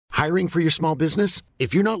Hiring for your small business?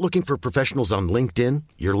 If you're not looking for professionals on LinkedIn,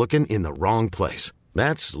 you're looking in the wrong place.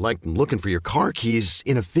 That's like looking for your car keys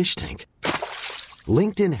in a fish tank.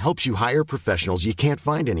 LinkedIn helps you hire professionals you can't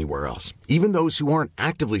find anywhere else, even those who aren't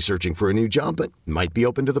actively searching for a new job but might be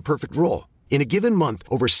open to the perfect role. In a given month,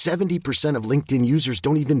 over 70% of LinkedIn users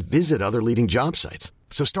don't even visit other leading job sites.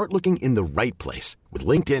 So start looking in the right place. With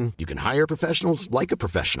LinkedIn, you can hire professionals like a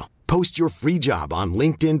professional. Post your free job on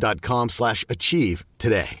linkedin.com/achieve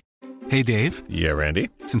today. Hey, Dave. Yeah, Randy.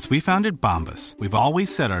 Since we founded Bombas, we've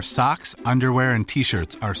always said our socks, underwear, and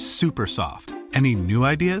T-shirts are super soft. Any new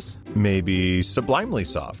ideas? Maybe sublimely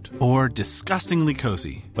soft. Or disgustingly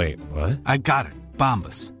cozy. Wait, what? I got it.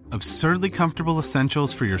 Bombas. Absurdly comfortable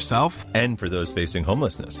essentials for yourself and for those facing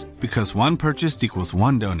homelessness. Because one purchased equals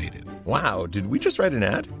one donated. Wow, did we just write an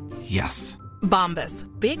ad? Yes. Bombas.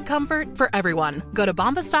 Big comfort for everyone. Go to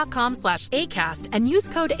bombas.com/ACAST and use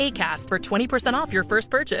code ACAST for 20% off your first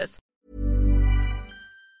purchase.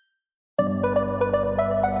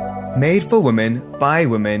 Made for women, by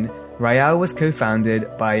women, Rael was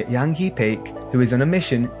co-founded by Yang Hee Paik, who is on a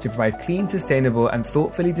mission to provide clean, sustainable, and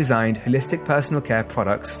thoughtfully designed holistic personal care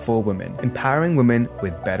products for women, empowering women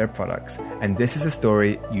with better products. And this is a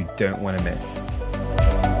story you don't want to miss.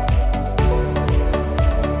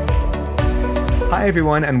 Hi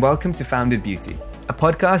everyone, and welcome to Founded Beauty, a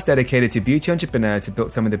podcast dedicated to beauty entrepreneurs who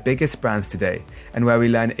built some of the biggest brands today, and where we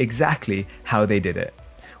learn exactly how they did it.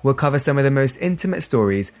 We'll cover some of the most intimate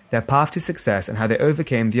stories, their path to success, and how they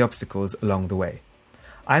overcame the obstacles along the way.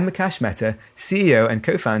 I'm Akash Mehta, CEO and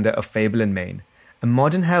co-founder of Fable & Mane, a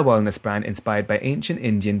modern hair wellness brand inspired by ancient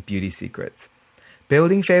Indian beauty secrets.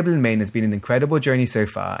 Building Fable & Mane has been an incredible journey so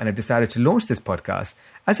far, and I've decided to launch this podcast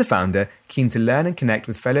as a founder keen to learn and connect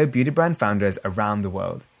with fellow beauty brand founders around the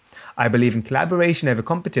world. I believe in collaboration over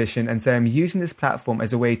competition, and so I'm using this platform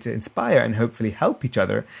as a way to inspire and hopefully help each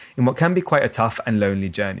other in what can be quite a tough and lonely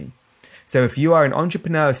journey. So if you are an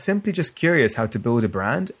entrepreneur or simply just curious how to build a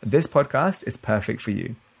brand, this podcast is perfect for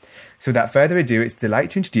you. So without further ado, it's a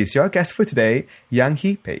delight to introduce you our guest for today, Yang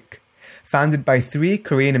Hee Paik. Founded by 3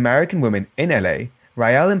 Korean-American women in LA,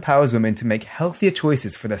 Rael empowers women to make healthier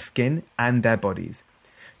choices for their skin and their bodies.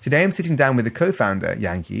 Today I'm sitting down with the co-founder,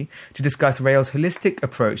 Yang Hee, to discuss Rael's holistic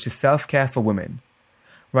approach to self-care for women.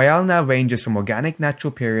 Rael now ranges from organic natural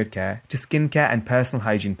period care to skincare and personal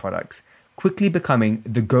hygiene products, quickly becoming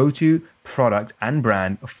the go-to product and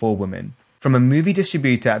brand for women. From a movie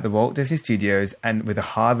distributor at the Walt Disney Studios and with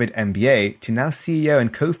a Harvard MBA to now CEO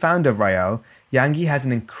and co-founder of Rael, Yang Hee has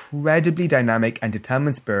an incredibly dynamic and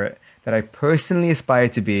determined spirit that I personally aspire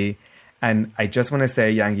to be. And I just want to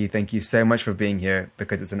say, Yang Hee, thank you so much for being here,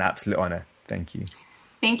 because it's an absolute honor. Thank you.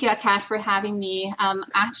 Thank you, Akash, for having me. I'm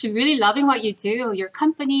actually really loving what you do, your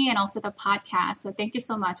company, and also the podcast. So thank you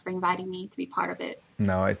so much for inviting me to be part of it.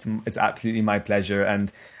 No, it's absolutely my pleasure.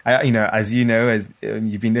 And as you know, as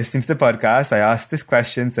you've been listening to the podcast, I asked this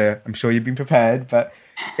question, so I'm sure you've been prepared. But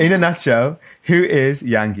in a nutshell, who is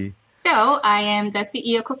Yang Hee? So I am the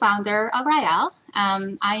CEO co-founder of Rael.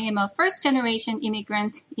 I am a first-generation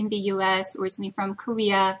immigrant in the U.S., originally from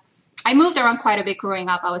Korea. I moved around quite a bit growing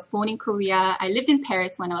up. I was born in Korea. I lived in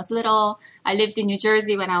Paris when I was little. I lived in New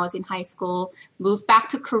Jersey when I was in high school, moved back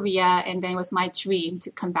to Korea, and then it was my dream to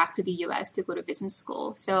come back to the U.S. to go to business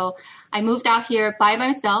school. So I moved out here by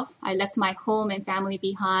myself. I left my home and family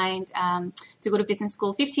behind to go to business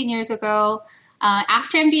school 15 years ago.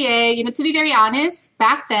 After MBA, to be very honest,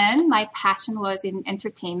 back then, my passion was in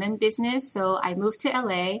entertainment business. So I moved to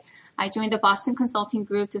LA. I joined the Boston Consulting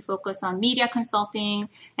Group to focus on media consulting.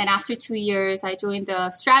 And after 2 years, I joined the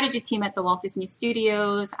strategy team at the Walt Disney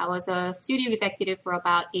Studios. I was a studio executive for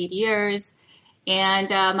about 8 years. And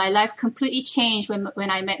my life completely changed when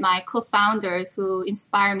I met my co-founders who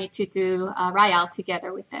inspired me to do Rael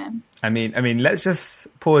together with them. I mean, let's just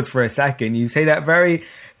pause for a second. You say that very,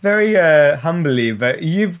 very humbly, but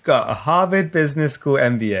you've got a Harvard Business School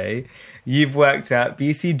MBA. You've worked at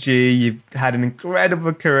BCG. You've had an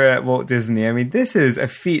incredible career at Walt Disney. I mean, this is a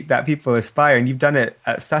feat that people aspire, and you've done it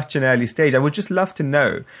at such an early stage. I would just love to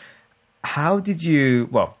know, how did you,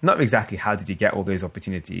 well, not exactly how did you get all those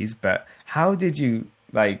opportunities, but how did you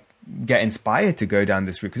get inspired to go down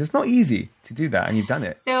this route? Because it's not easy to do that, and you've done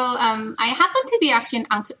it. So I happen to be actually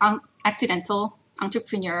an accidental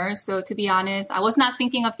entrepreneur. So to be honest, I was not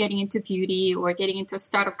thinking of getting into beauty or getting into a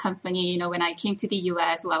startup company, when I came to the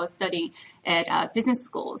US while I was studying at business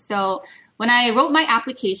school. So when I wrote my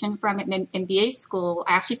application from an MBA school,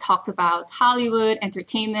 I actually talked about Hollywood,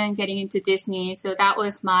 entertainment, getting into Disney. So that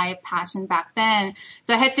was my passion back then.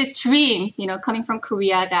 So I had this dream, coming from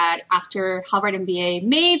Korea, that after Harvard MBA,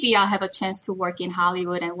 maybe I'll have a chance to work in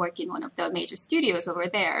Hollywood and work in one of the major studios over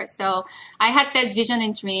there. So I had that vision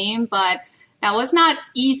and dream, but that was not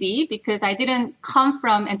easy because I didn't come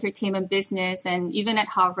from entertainment business. And even at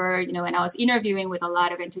Harvard, when I was interviewing with a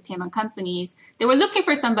lot of entertainment companies, they were looking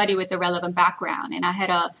for somebody with a relevant background. And I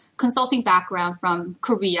had a consulting background from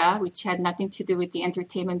Korea, which had nothing to do with the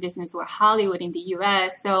entertainment business or Hollywood in the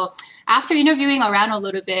US. So after interviewing around a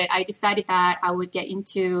little bit, I decided that I would get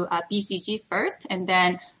into BCG first and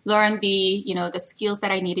then learn the skills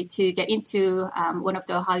that I needed to get into one of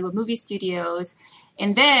the Hollywood movie studios.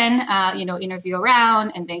 And then, interview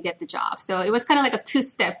around and then get the job. So it was kind of like a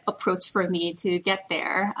two-step approach for me to get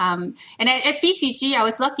there. And at BCG, I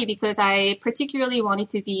was lucky because I particularly wanted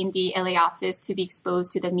to be in the LA office to be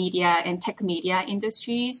exposed to the media and tech media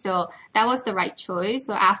industry. So that was the right choice.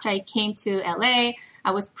 So after I came to LA,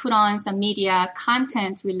 I was put on some media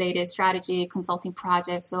content related strategy consulting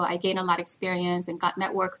projects. So I gained a lot of experience and got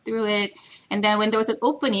networked through it. And then when there was an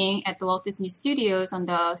opening at the Walt Disney Studios on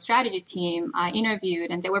the strategy team, I interviewed,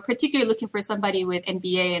 and they were particularly looking for somebody with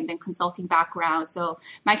MBA and then consulting background. So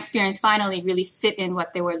my experience finally really fit in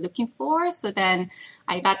what they were looking for. So then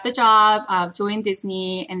I got the job, joined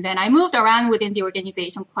Disney, and then I moved around within the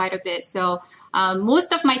organization quite a bit. So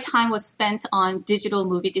most of my time was spent on digital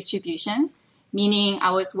movie distribution, meaning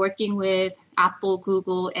I was working with Apple,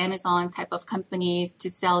 Google, Amazon type of companies to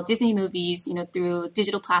sell Disney movies, through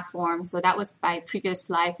digital platforms. So that was my previous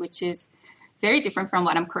life, which is very different from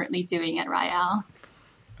what I'm currently doing at Royale.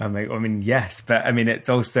 Yes, but it's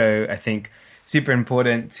also, I think, super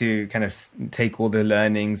important to kind of take all the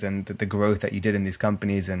learnings and the growth that you did in these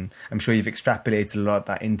companies. And I'm sure you've extrapolated a lot of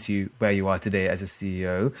that into where you are today as a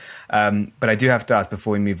CEO. But I do have to ask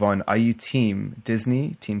before we move on, are you team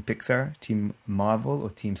Disney, team Pixar, team Marvel, or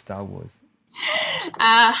team Star Wars?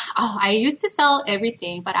 I used to sell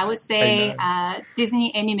everything, but I would say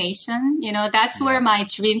Disney animation. That's where my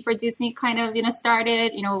dream for Disney kind of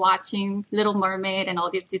started. Watching Little Mermaid and all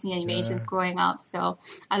these Disney animations growing up. So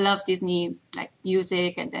I love Disney like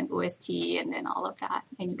music and then OST and then all of that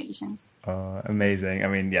animations. Oh, amazing!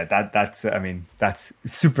 That's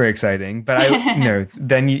super exciting. But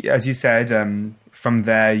then as you said, from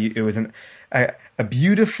there it was a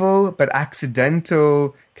beautiful but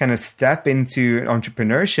accidental kind of step into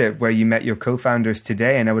entrepreneurship where you met your co-founders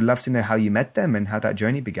today. And I would love to know how you met them and how that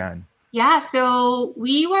journey began. Yeah, so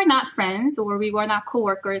we were not friends or we were not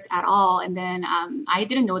co-workers at all. And then I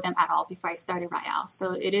didn't know them at all before I started Royale.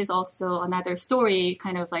 So it is also another story,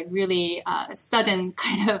 kind of like really sudden,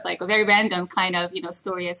 kind of like a very random kind of,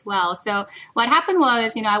 story as well. So what happened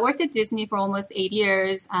was, I worked at Disney for almost 8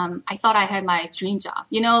 years. I thought I had my dream job,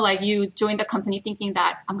 like you join the company thinking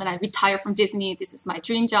that I'm going to retire from Disney. This is my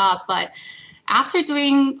dream job. But after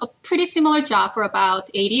doing a pretty similar job for about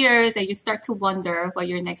 8 years, then you start to wonder what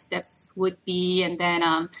your next steps would be. And then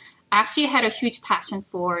I actually had a huge passion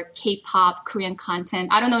for K-pop, Korean content.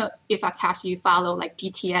 I don't know if Akash, you follow like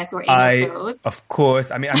BTS or any of those. Of course.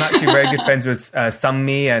 I'm actually very good friends with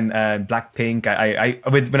Sunmi and Blackpink.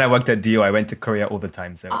 When I worked at Dio, I went to Korea all the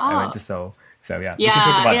time. So I went to Seoul. So we can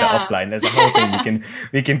talk about that offline. There's a whole thing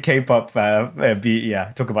we can K-pop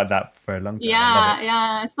talk about that for a long time.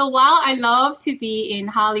 Yeah. So while I love to be in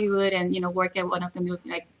Hollywood and work at one of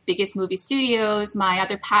the biggest movie studios, my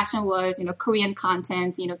other passion was Korean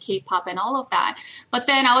content, K-pop and all of that. But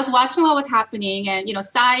then I was watching what was happening, and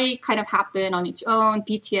Psy kind of happened on its own.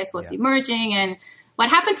 BTS was emerging, and what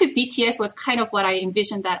happened to BTS was kind of what I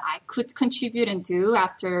envisioned that I could contribute and do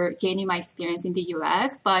after gaining my experience in the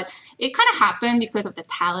US. But it kind of happened because of the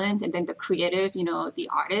talent and then the creative, the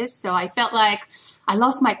artists. So I felt like I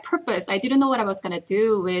lost my purpose. I didn't know what I was going to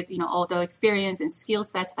do with, all the experience and skill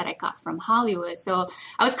sets that I got from Hollywood. So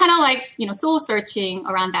I was kind of like, soul searching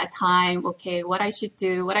around that time. Okay, what I should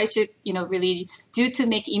do, what I should, really do to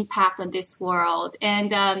make impact on this world.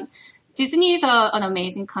 And Disney is an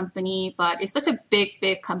amazing company, but it's such a big,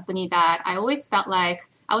 big company that I always felt like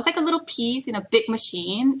I was like a little piece in a big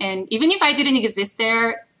machine. And even if I didn't exist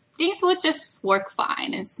there, things would just work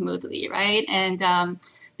fine and smoothly, right? And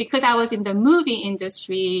because I was in the movie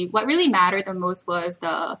industry, what really mattered the most was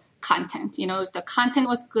the content. If the content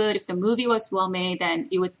was good, if the movie was well made, then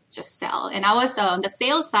it would just sell. And I was on the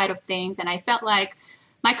sales side of things, and I felt like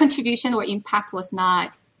my contribution or impact was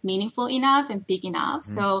not meaningful enough and big enough.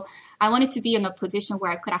 So I wanted to be in a position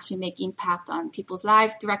where I could actually make impact on people's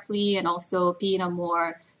lives directly and also be in a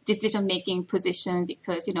more decision-making position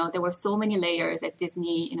because, there were so many layers at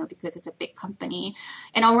Disney, because it's a big company.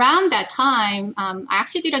 And around that time, I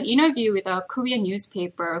actually did an interview with a Korean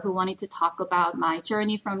newspaper who wanted to talk about my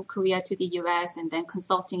journey from Korea to the US and then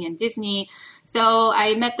consulting in Disney. So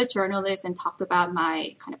I met the journalist and talked about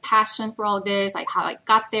my kind of passion for all this, like how I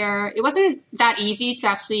got there. It wasn't that easy to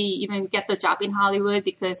actually even get the job in Hollywood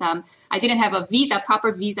because I didn't have a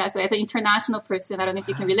proper visa. So as an international person, I don't know if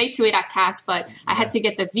you can relate to it at Cash, but I had to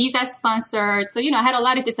get the visa sponsored. So, I had a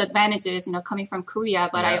lot of disadvantages, coming from Korea,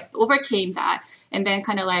 but I overcame that and then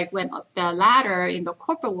kind of like went up the ladder in the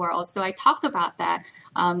corporate world. So I talked about that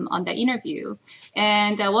on the interview.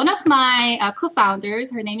 And one of my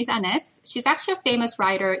co-founders, her name is Anes. She's actually a famous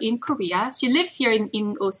writer in Korea. She lives here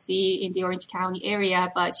in OC in the Orange County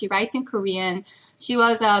area, but she writes in Korean. She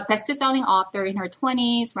was a best-selling author in her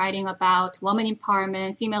 20s, writing about woman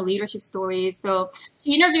empowerment, female leadership stories. So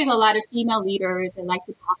she interviews a lot of female leaders that like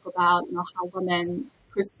to talk about, how women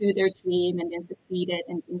pursue their dream and then succeeded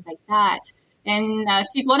and things like that. And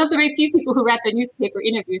she's one of the very few people who read the newspaper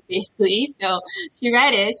interviews, basically. So she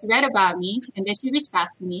read it. She read about me, and then she reached out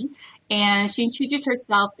to me. And she introduced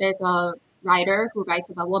herself as a writer who writes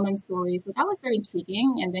about women's stories. So that was very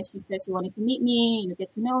intriguing. And then she said she wanted to meet me,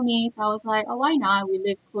 get to know me. So I was like, oh, why not? We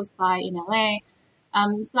live close by in LA.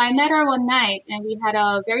 So I met her one night and we had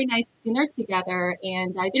a very nice dinner together.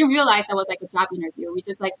 And I didn't realize that was like a job interview. We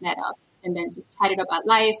just met up and then just chatted about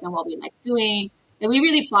life and what we like doing. And we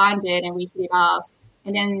really bonded and we hit it off.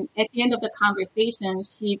 And then at the end of the conversation,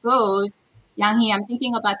 she goes, Yang-hee, I'm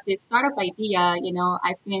thinking about this startup idea.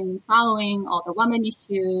 I've been following all the women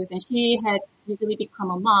issues, and she had recently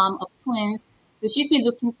become a mom of twins. So she's been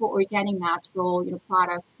looking for organic, natural,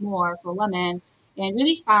 products more for women, and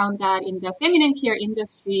really found that in the feminine care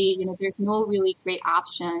industry, there's no really great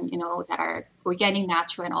option, that are organic,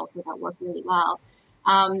 natural, and also that work really well.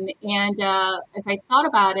 As I thought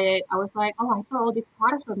about it, I was like, I thought all these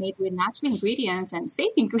products were made with natural ingredients and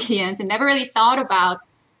safe ingredients, and never really thought about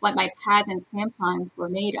what my pads and tampons were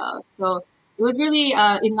made of. So it was really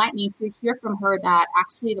enlightening to hear from her that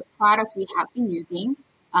actually the products we have been using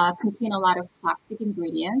contain a lot of plastic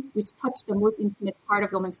ingredients, which touch the most intimate part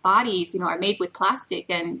of women's bodies, are made with plastic.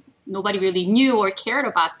 And nobody really knew or cared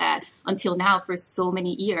about that until now for so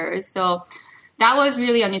many years. So that was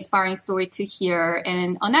really an inspiring story to hear.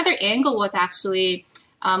 And another angle was actually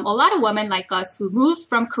a lot of women like us who moved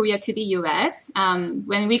from Korea to the U.S.,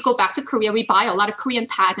 when we go back to Korea, we buy a lot of Korean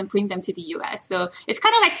pads and bring them to the U.S. So it's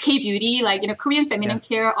kind of like K-beauty, Korean feminine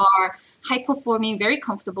care are high-performing, very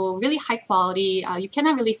comfortable, really high quality. You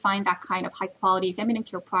cannot really find that kind of high-quality feminine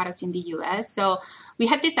care products in the U.S. So we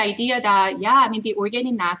had this idea that, the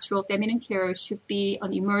organic, natural feminine care should be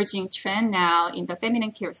an emerging trend now in the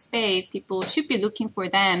feminine care space. People should be looking for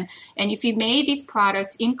them. And if we made these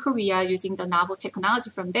products in Korea using the novel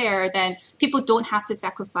technology from there, then people don't have to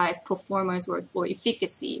sacrifice performance or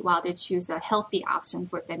efficacy while they choose a healthy option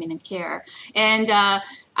for feminine care. And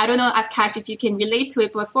I don't know, Akash, if you can relate to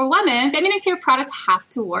it, but for women, feminine care products have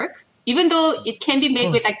to work. Even though it can be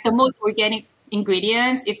made with the most organic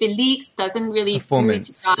ingredients, if it leaks, doesn't really do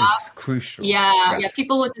its job. Is crucial. Yeah,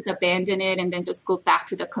 people will just abandon it and then just go back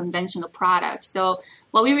to the conventional product. So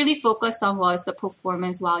what we really focused on was the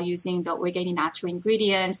performance while using the organic natural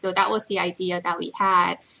ingredients. So that was the idea that we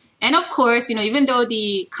had. And of course, even though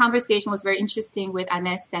the conversation was very interesting with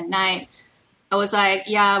Anes that night, I was like,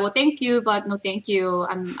 thank you, but no thank you.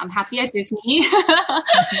 I'm happy at Disney.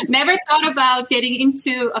 Never thought about getting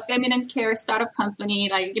into a feminine care startup company.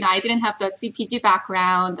 I didn't have the CPG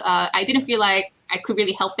background. I didn't feel like I could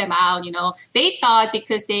really help them out. They thought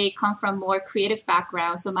because they come from more creative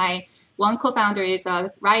background. So my one co-founder is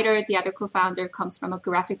a writer. The other co-founder comes from a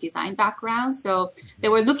graphic design background. So they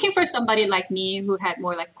were looking for somebody like me who had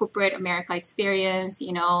more corporate America experience,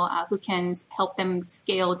 who can help them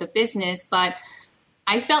scale the business. But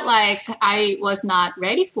I felt like I was not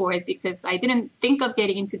ready for it because I didn't think of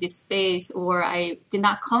getting into this space, or I did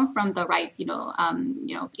not come from the right,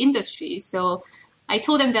 industry. So I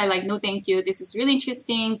told them that no, thank you. This is really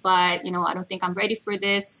interesting, but, I don't think I'm ready for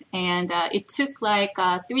this. And it took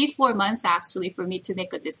 3-4 months actually for me to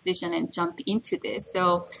make a decision and jump into this.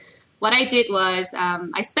 So what I did was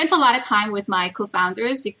I spent a lot of time with my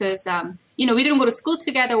co-founders because, we didn't go to school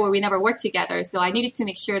together or we never worked together. So I needed to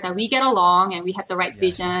make sure that we get along and we had the right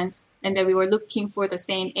vision, and that we were looking for the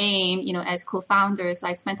same aim, as co-founders. So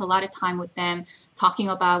I spent a lot of time with them talking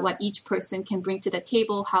about what each person can bring to the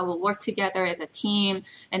table, how we'll work together as a team,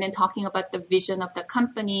 and then talking about the vision of the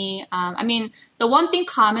company. The one thing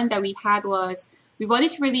common that we had was we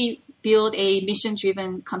wanted to really build a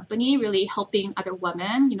mission-driven company, really helping other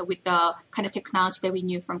women, with the kind of technology that we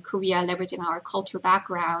knew from Korea, leveraging our cultural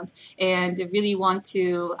background, and really want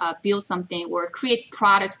to build something or create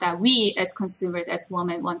products that we as consumers, as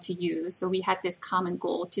women, want to use. So we had this common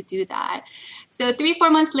goal to do that. So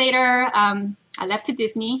 3-4 months later, I left to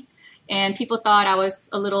Disney, and people thought I was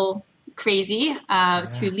a little crazy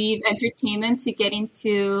to leave entertainment to get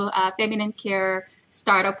into feminine care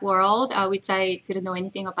startup world, which I didn't know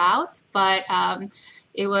anything about. But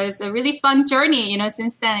it was a really fun journey.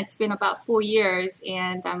 Since then, it's been about 4 years,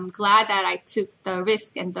 and I'm glad that I took the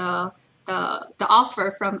risk and the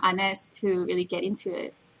offer from Anes to really get into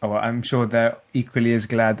it. Oh, well, I'm sure they're equally as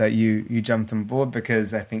glad that you jumped on board,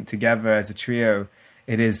 because I think together as a trio,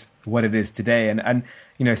 it is what it is today. And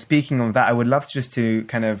speaking of that, I would love just to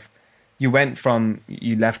kind of, you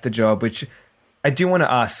left the job, which I do want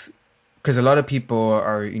to ask, because a lot of people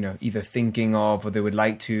are, either thinking of, or they would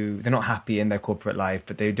like to, they're not happy in their corporate life,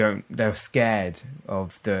 but they're scared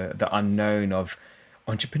of the unknown of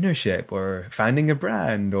entrepreneurship or founding a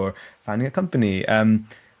brand or founding a company.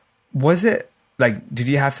 Was it did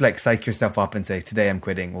you have to psych yourself up and say, today I'm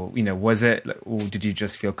quitting? Or, was it, or did you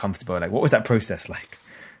just feel comfortable? What was that process like?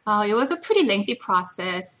 It was a pretty lengthy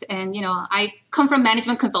process. And, I come from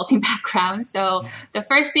management consulting background. So the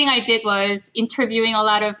first thing I did was interviewing a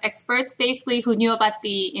lot of experts, basically, who knew about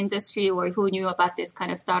the industry or who knew about this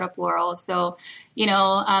kind of startup world. So,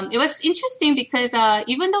 it was interesting because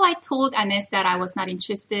even though I told Anes that I was not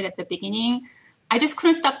interested at the beginning, I just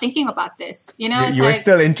couldn't stop thinking about this. You were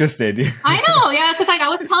still interested. I know, yeah, because I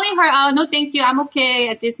was telling her, oh, no, thank you, I'm okay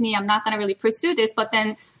at Disney. I'm not going to really pursue this. But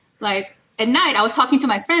then, at night, I was talking to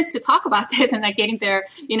my friends to talk about this and getting their,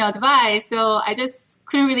 advice. So I just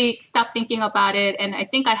couldn't really stop thinking about it. And I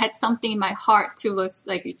think I had something in my heart too,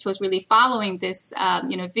 which was really following this,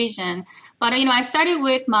 vision. But, I started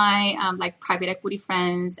with my, private equity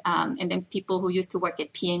friends, and then people who used to work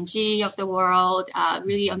at P&G of the world,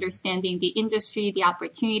 really understanding the industry, the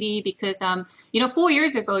opportunity, because, 4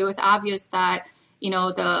 years ago, it was obvious that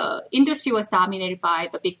the industry was dominated by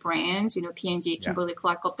the big brands, P&G,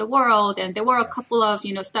 Kimberly-Clark of the world. And there were a couple of,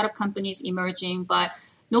 startup companies emerging, but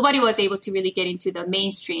nobody was able to really get into the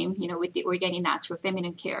mainstream, with the organic, natural,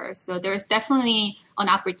 feminine care. So there's definitely an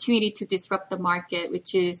opportunity to disrupt the market,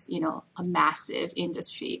 which is, a massive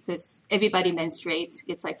industry, because everybody menstruates.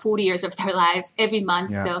 It's 40 years of their lives every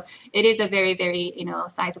month. Yeah. So it is a very, very,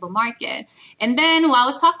 sizable market. And then while I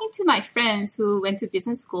was talking to my friends who went to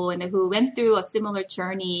business school and who went through a similar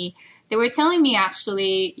journey, they were telling me,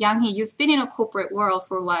 actually, Yang-hee, you've been in a corporate world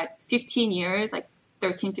for 15 years,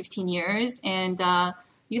 13, 15 years. And,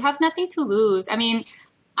 you have nothing to lose. I mean,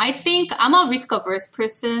 I think I'm a risk-averse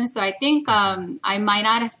person, so I think I might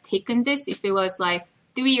not have taken this if it was 3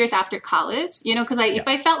 years after college, because if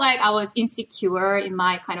I felt like I was insecure in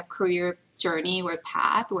my kind of career journey or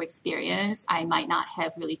path or experience, I might not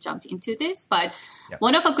have really jumped into this. But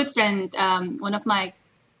one of a good friend, one of my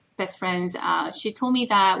best friends, she told me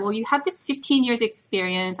that, well, you have this 15 years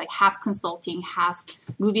experience, half consulting, half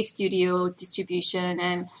movie studio distribution.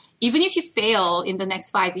 And even if you fail in the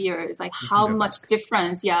next 5 years, how much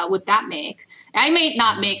difference, would that make? I may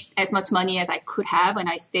not make as much money as I could have when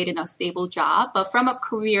I stayed in a stable job, but from a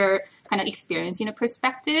career kind of experience,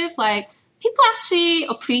 perspective, people actually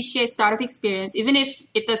appreciate startup experience, even if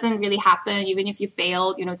it doesn't really happen, even if you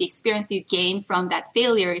failed, the experience you gain from that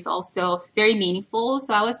failure is also very meaningful.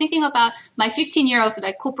 So I was thinking about my 15 year of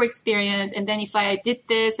corporate experience. And then if I did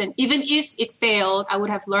this, and even if it failed, I would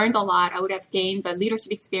have learned a lot. I would have gained the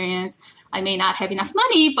leadership experience. I may not have enough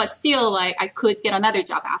money, but still I could get another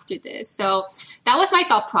job after this. So that was my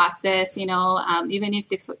thought process. Even if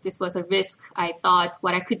this was a risk, I thought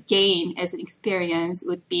what I could gain as an experience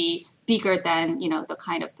would be bigger than, the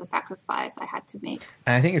kind of the sacrifice I had to make.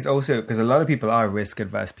 And I think it's also because a lot of people are risk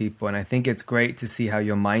adverse people. And I think it's great to see how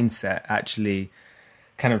your mindset actually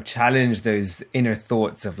kind of challenge those inner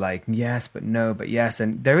thoughts of yes, but no, but yes.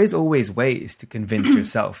 And there is always ways to convince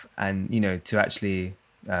yourself and, to actually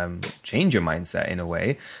change your mindset in a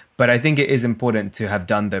way. But I think it is important to have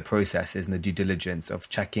done the processes and the due diligence of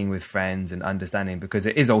checking with friends and understanding, because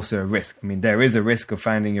it is also a risk. I mean, there is a risk of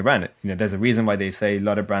founding your brand. There's a reason why they say a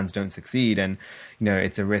lot of brands don't succeed. And,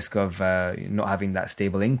 it's a risk of not having that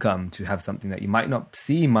stable income to have something that you might not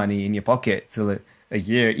see money in your pocket till a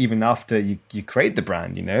year, even after you create the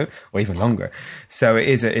brand, or even longer. So it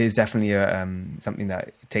is definitely something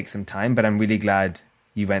that takes some time, but I'm really glad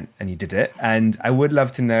you went and you did it. And I would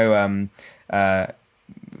love to know,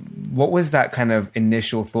 what was that kind of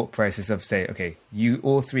initial thought process of say, okay, you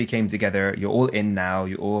all three came together, you're all in now,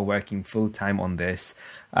 you're all working full time on this.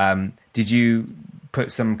 Did you put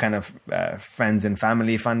some kind of friends and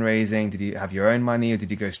family fundraising? Did you have your own money, or did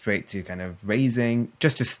you go straight to kind of raising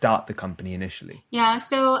just to start the company initially? Yeah,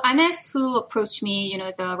 so Anes, who approached me,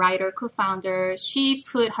 the writer co-founder, she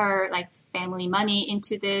put her like family money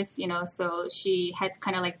into this, so she had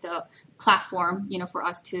kind of like the platform, for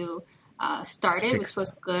us to start it, which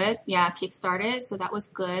was good. Yeah, Kickstarted. So that was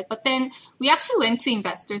good. But then we actually went to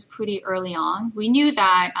investors pretty early on. We knew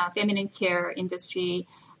that feminine care industry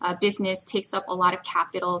business takes up a lot of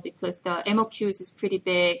capital because the MOQs is pretty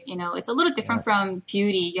big. It's a little different from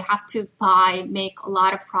beauty. You have to make a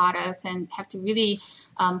lot of products and have to really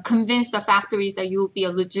convince the factories that you will be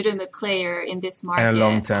a legitimate player in this market. And a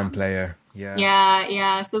long-term player.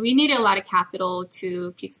 Yeah. So we needed a lot of capital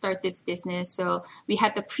to kickstart this business. So we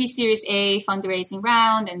had the pre-Series A fundraising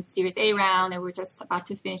round and Series A round, and we're just about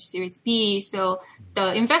to finish Series B. So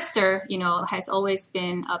the investor, has always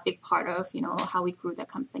been a big part of, how we grew the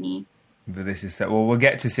company. But this is well, we'll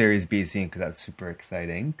get to Series B soon because that's super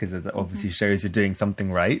exciting because it obviously shows you're doing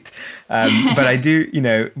something right. But I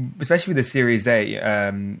do, especially with the Series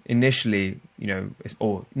A, initially,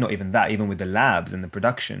 or not even that, even with the labs and the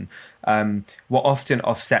production, what often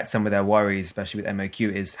offsets some of their worries, especially with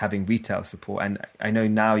MOQ, is having retail support. And I know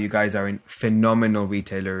now you guys are in phenomenal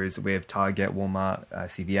retailers with Target, Walmart,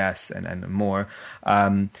 CVS, and more.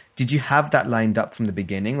 Did you have that lined up from the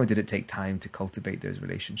beginning, or did it take time to cultivate those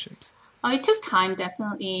relationships? It took time,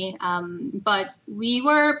 definitely. But we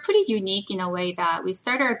were pretty unique in a way that we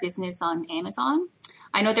started our business on Amazon.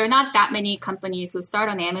 I know there are not that many companies who start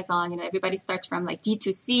on Amazon. Everybody starts from like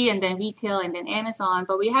D2C and then retail and then Amazon.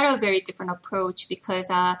 But we had a very different approach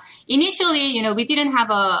because initially, we didn't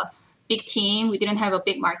have a big team. We didn't have a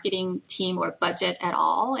big marketing team or budget at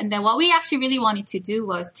all. And then what we actually really wanted to do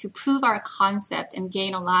was to prove our concept and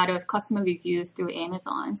gain a lot of customer reviews through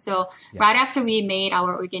Amazon. So right after we made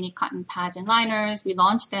our organic cotton pads and liners, we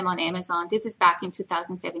launched them on Amazon. This is back in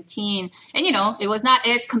 2017. And, it was not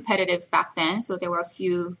as competitive back then. So there were a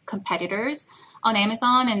few competitors on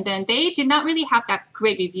Amazon. And then they did not really have that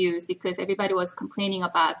great reviews because everybody was complaining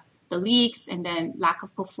about the leaks and then lack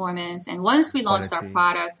of performance. And once we launched our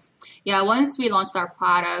product,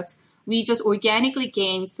 we just organically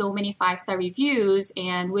gained so many 5-star reviews.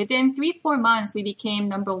 And within 3-4 months, we became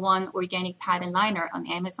 #1 organic pad and liner on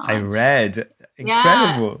Amazon. I read.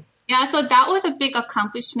 Incredible. Yeah, so that was a big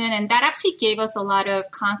accomplishment, and that actually gave us a lot of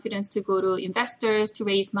confidence to go to investors to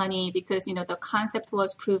raise money because, the concept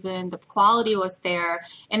was proven, the quality was there,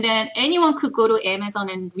 and then anyone could go to Amazon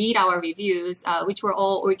and read our reviews, which were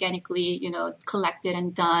all organically, collected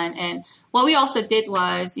and done. And what we also did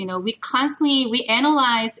was, we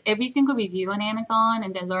analyzed every single review on Amazon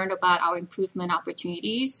and then learned about our improvement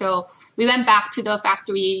opportunities. So we went back to the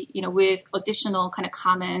factory, with additional kind of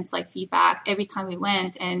comments like feedback every time we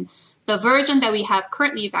went. And the version that we have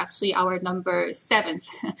currently is actually our seventh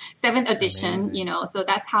edition, Amazing. So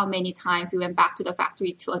that's how many times we went back to the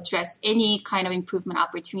factory to address any kind of improvement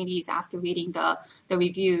opportunities after reading the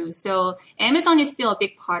reviews. So Amazon is still a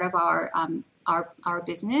big part of our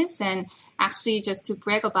business. And actually, just to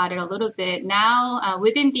brag about it a little bit, now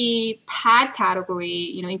within the pad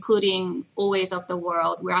category, including Always of the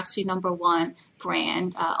World, we're actually #1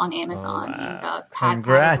 brand on Amazon in the pad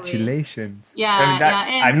Congratulations. Category.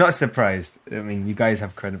 Yeah, I'm not surprised. I mean, you guys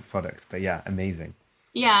have credible products, but yeah, amazing.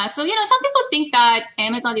 Yeah, so, some people think that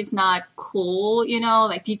Amazon is not cool,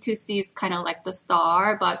 like D2C is kind of like the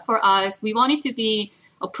star. But for us, we want it to be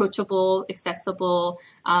approachable, accessible,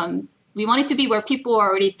 we want it to be where people are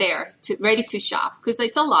already there, ready to shop, because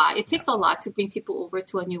it's a lot. It takes a lot to bring people over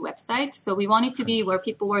to a new website. So we want it to be where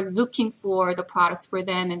people were looking for the products for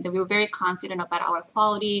them, and we were very confident about our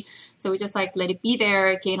quality. So we just let it be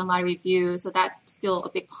there, gain a lot of reviews. So that's still a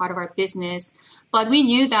big part of our business. But we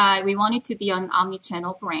knew that we wanted to be an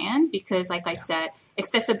omni-channel brand because, like I said,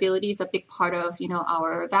 accessibility is a big part of,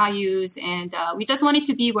 our values. And we just wanted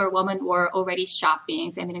to be where women were already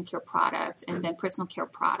shopping feminine care products and then personal care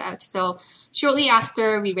products. So shortly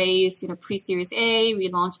after we raised, pre-Series A, we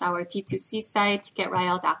launched our D2C site,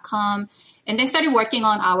 GetRael.com, and then started working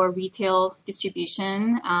on our retail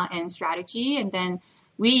distribution and strategy. And then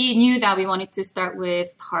we knew that we wanted to start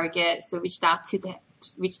with Target, so reached out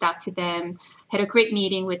to them, had a great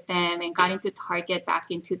meeting with them, and got into Target back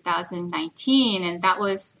in 2019. And that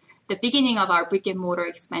was the beginning of our brick and mortar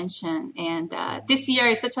expansion. And this year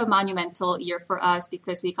is such a monumental year for us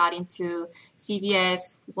because we got into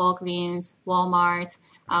CVS, Walgreens, Walmart.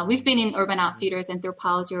 We've been in Urban Outfitters and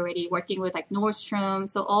Anthropologie already, working with like Nordstrom.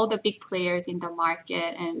 So all the big players in the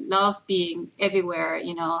market, and love being everywhere,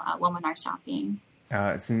 women are shopping.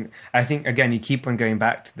 I think, again, you keep on going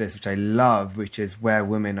back to this, which I love, which is where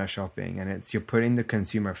women are shopping. And you're putting the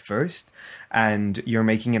consumer first and you're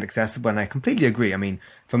making it accessible. And I completely agree. I mean,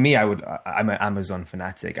 for me, I'm an Amazon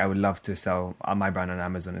fanatic. I would love to sell my brand on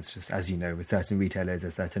Amazon. It's just, as you know, with certain retailers,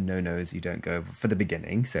 there's certain no-nos you don't go for the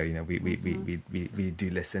beginning. So, we do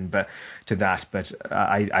listen to that. But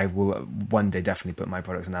I will one day definitely put my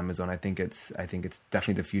products on Amazon. I think it's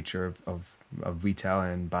definitely the future of retail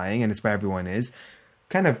and buying, and it's where everyone is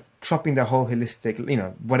kind of shopping their whole holistic,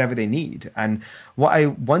 whatever they need. And what I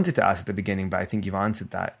wanted to ask at the beginning, but I think you've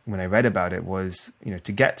answered that when I read about it, was,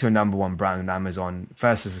 to get to a number one brand on Amazon,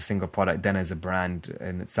 first as a single product, then as a brand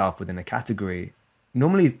in itself within a category.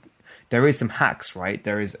 Normally there is some hacks, right?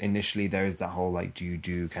 There is that whole, like, do you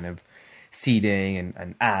do kind of seeding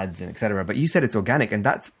and ads and etc. But you said it's organic, and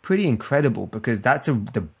that's pretty incredible because that's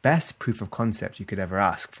the best proof of concept you could ever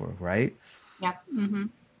ask for, right? Yeah. Mm-hmm.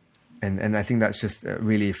 And I think that's just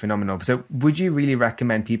really phenomenal. So would you really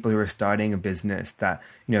recommend people who are starting a business that,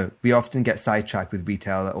 we often get sidetracked with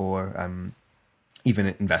retail or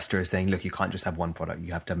even investors saying, look, you can't just have one product.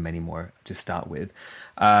 You have to have many more to start with.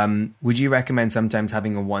 Would you recommend sometimes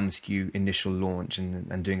having a one SKU initial launch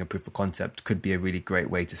and doing a proof of concept could be a really great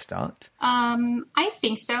way to start? I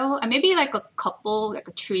think so. Maybe like a couple, like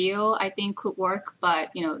a trio, I think could work, but,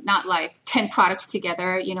 not like 10 products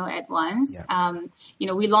together, at once.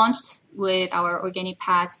 Yeah. We launched with our organic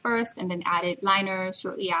pads first and then added liners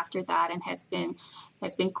shortly after that, and has been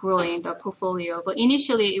growing the portfolio. But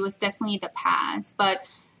initially it was definitely the pads. But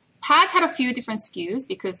pads had a few different SKUs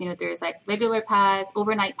because, there's like regular pads,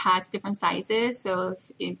 overnight pads, different sizes. So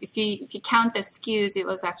if you count the SKUs, it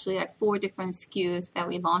was actually like 4 different SKUs that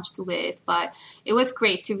we launched with. But it was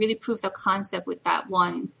great to really prove the concept with that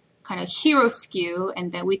one kind of hero SKU.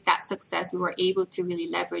 And then with that success, we were able to really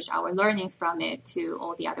leverage our learnings from it to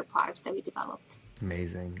all the other products that we developed.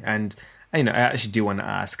 Amazing. And, I actually do want to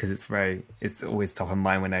ask, because it's always top of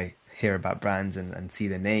mind when I hear about brands and see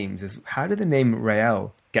the names, is how did the name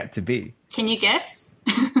Raelle get to be? Can you guess?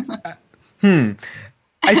 The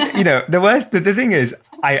thing is,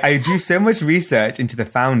 I do so much research into the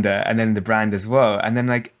founder and then the brand as well. And then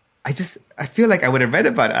I feel like I would have read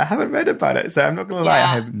about it. I haven't read about it. So I'm not going to lie. I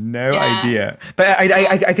have no idea. But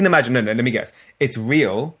I can imagine. No, let me guess. It's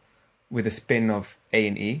Real with a spin of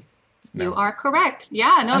A&E. No. You are correct.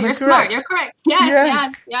 Yeah, no, you're smart. You're correct.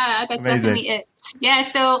 Yes. Yeah, that's amazing. Definitely it. Yeah,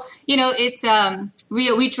 so, it's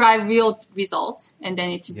real. We drive real results, and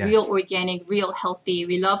then it's real organic, real healthy.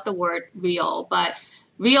 We love the word real, but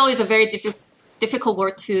real is a very difficult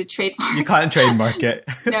word to trademark. You can't trademark it.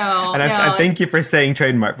 No. And I thank you for saying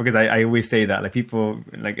trademark, because I always say that. Like, people,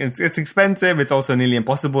 like, it's expensive. It's also nearly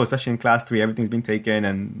impossible, especially in class 3. Everything's been taken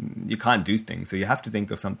and you can't do things. So you have to think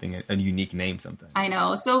of something, a unique name sometimes. I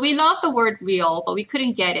know. So we love the word real, but we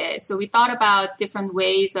couldn't get it. So we thought about different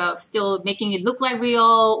ways of still making it look like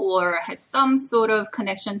real or has some sort of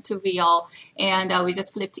connection to real. And we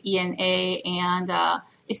just flipped ENA, and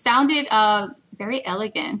it sounded very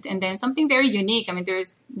elegant, and then something very unique.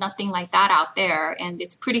 There's nothing like that out there, and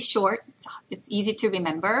it's pretty short. It's easy to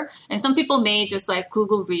remember. And some people may just like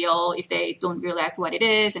Google Real if they don't realize what it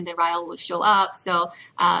is, and the Raelle will show up. So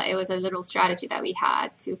it was a little strategy that we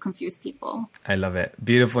had to confuse people. I love it.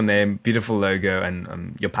 Beautiful name, beautiful logo,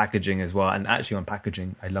 and your packaging as well. And actually on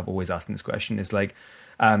packaging, I love always asking this question. It's like,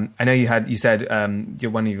 I know you said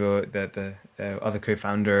you're one of the other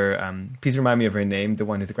co-founder. Please remind me of her name, the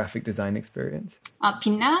one with the graphic design experience.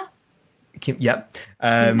 Pinna. Yep.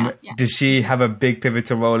 Does she have a big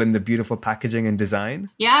pivotal role in the beautiful packaging and design?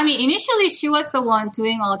 Yeah, initially she was the one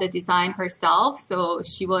doing all the design herself. So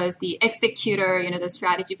she was the executor, the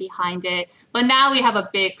strategy behind it. But now we have a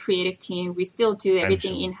big creative team. We still do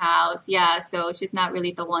everything in-house. Yeah, so she's not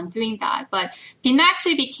really the one doing that. But Pinna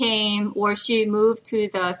actually she moved to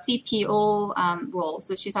the CPO role.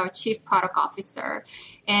 So she's our Chief Product Officer.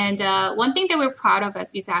 And one thing that we're proud of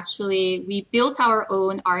is actually we built our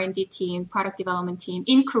own R&D team, product development team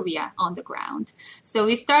in Korea on the ground. So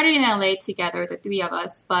we started in LA together, the 3 of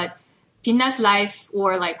us, but Pinna's life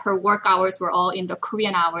or like her work hours were all in the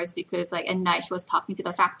Korean hours because like at night she was talking to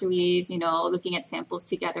the factories, looking at samples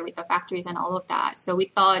together with the factories and all of that. So we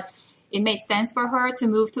thought it made sense for her to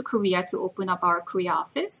move to Korea to open up our Korea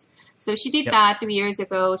office. So she did that 3 years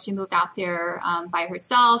ago. She moved out there by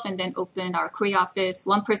herself and then opened our Korea office,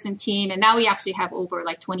 one-person team. And now we actually have over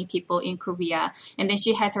like 20 people in Korea. And then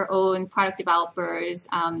she has her own product developers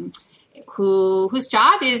whose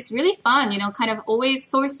job is really fun, kind of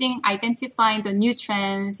always sourcing, identifying the new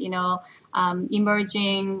trends,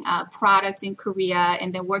 emerging products in Korea,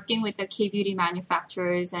 and then working with the K-beauty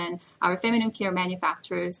manufacturers and our feminine care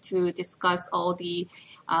manufacturers to discuss all the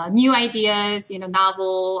new ideas,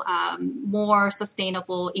 novel, more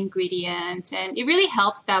sustainable ingredients. And it really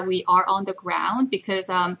helps that we are on the ground because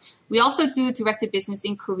we also do direct-to-business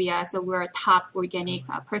in Korea. So we're a top organic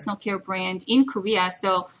personal care brand in Korea.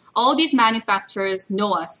 So all these manufacturers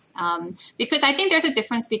know us because I think there's a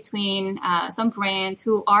difference between some brands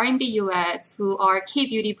who are in the US, who are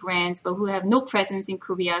K-beauty brands, but who have no presence in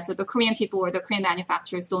Korea. So the Korean people or the Korean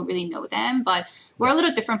manufacturers don't really know them. But we're a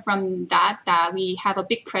little different from that we have a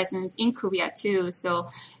big presence in Korea too. So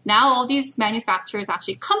now all these manufacturers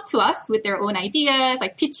actually come to us with their own ideas,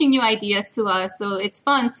 like pitching new ideas to us. So it's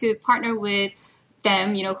fun to partner with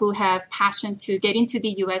them, who have passion to get into the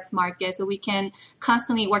U.S. market, so we can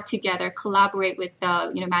constantly work together, collaborate with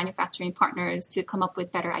the manufacturing partners to come up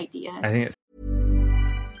with better ideas. I think it's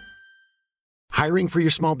Hiring for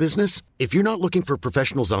your small business? If you're not looking for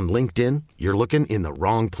professionals on LinkedIn, you're looking in the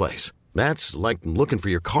wrong place. That's like looking for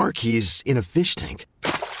your car keys in a fish tank.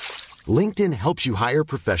 LinkedIn helps you hire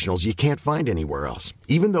professionals you can't find anywhere else,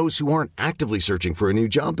 even those who aren't actively searching for a new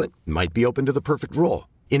job but might be open to the perfect role.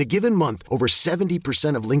 In a given month, over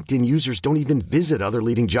 70% of LinkedIn users don't even visit other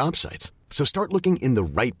leading job sites. So start looking in the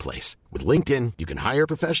right place. With LinkedIn, you can hire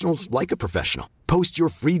professionals like a professional. Post your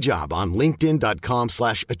free job on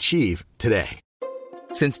linkedin.com/achieve today.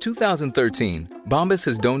 Since 2013, Bombas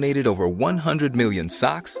has donated over 100 million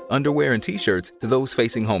socks, underwear, and T-shirts to those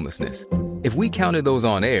facing homelessness. If we counted those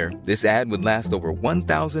on air, this ad would last over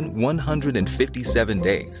 1,157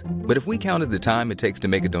 days. But if we counted the time it takes to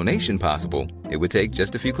make a donation possible, it would take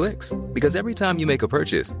just a few clicks. Because every time you make a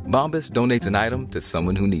purchase, Bombas donates an item to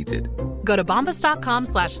someone who needs it. Go to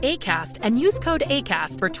bombas.com/ACAST and use code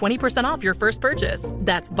ACAST for 20% off your first purchase.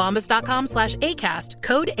 That's bombas.com/ACAST,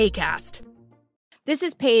 code ACAST. This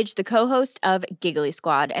is Paige, the co-host of Giggly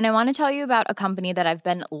Squad, and I want to tell you about a company that I've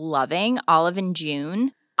been loving, Olive &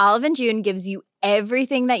 June. Olive & June gives you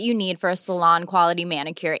everything that you need for a salon-quality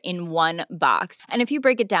manicure in one box. And if you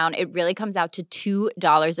break it down, it really comes out to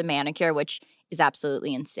 $2 a manicure, which is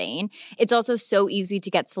absolutely insane. It's also so easy to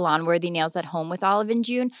get salon-worthy nails at home with Olive &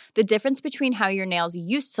 June. The difference between how your nails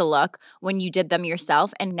used to look when you did them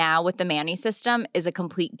yourself and now with the Mani system is a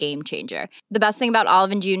complete game changer. The best thing about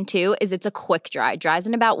Olive & June, too, is it's a quick dry. Dries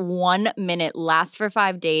in about 1 minute, lasts for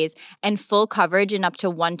 5 days, and full coverage in up to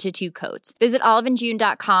 1 to 2 coats. Visit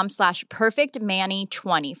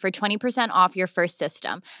oliveandjune.com/perfectmani20 for 20% off your first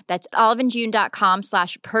system. That's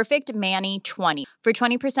oliveandjune.com/perfectmani20 for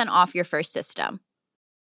 20% off your first system.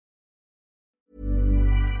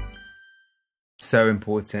 so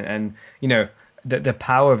important. And, the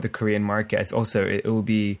power of the Korean market is also,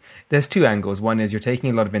 there's two angles. One is you're taking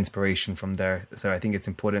a lot of inspiration from there. So I think it's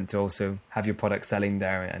important to also have your product selling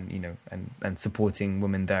there and supporting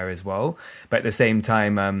women there as well. But at the same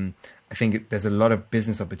time, I think there's a lot of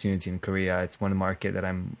business opportunity in Korea. It's one market that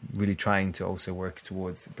I'm really trying to also work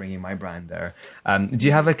towards bringing my brand there. Do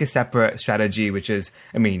you have like a separate strategy, which is,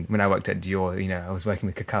 when I worked at Dior, I was working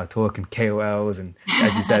with Kakao Talk and KOLs and,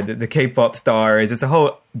 as you said, the K-pop stars. It's a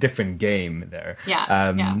whole different game there.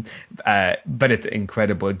 But it's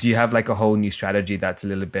incredible. Do you have like a whole new strategy that's a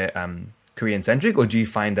little bit Korean-centric, or do you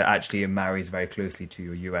find that actually it marries very closely to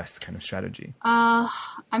your US kind of strategy?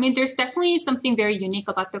 There's definitely something very unique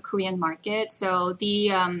about the Korean market. So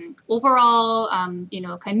the overall,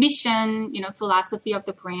 kind of mission, philosophy of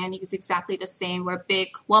the brand is exactly the same. We're a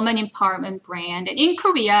big woman empowerment brand. And in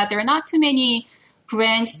Korea, there are not too many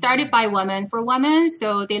brands started by women for women.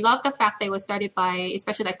 So they love the fact that it was started by,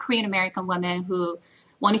 especially like Korean American women who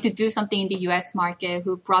wanted to do something in the U.S. market,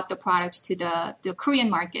 who brought the product to the Korean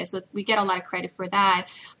market. So we get a lot of credit for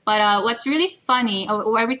that. But what's really funny,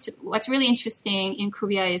 what's really interesting in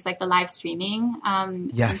Korea is like the live streaming.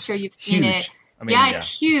 Yes, I'm sure you've seen huge. it.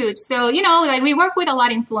 It's huge. So, like we work with a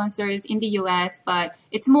lot of influencers in the U.S., but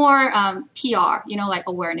it's more PR, like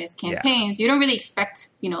awareness campaigns. You don't really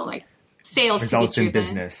expect, like sales results to be in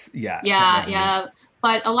driven. Business.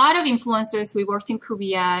 But a lot of influencers we worked in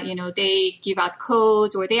Korea, they give out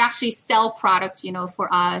codes or they actually sell products, for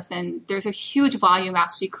us. And there's a huge volume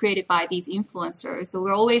actually created by these influencers. So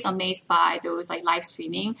we're always amazed by those like live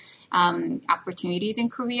streaming opportunities in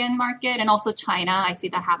Korean market and also China. I see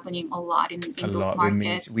that happening a lot in those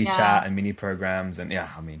markets. WeChat and mini programs and yeah.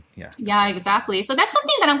 Yeah, exactly. So that's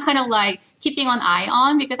something that I'm kind of like keeping an eye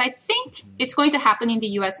on because I think it's going to happen in the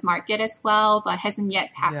US market as well, but hasn't yet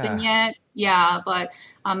happened yet. Yeah, but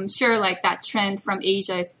I'm sure like that trend from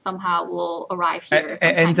Asia somehow will arrive here. It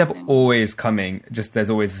ends up always coming. Just there's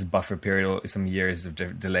always this buffer period or some years of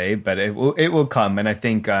delay, but it will come. And I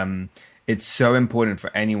think it's so important for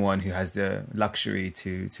anyone who has the luxury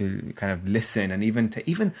to kind of listen and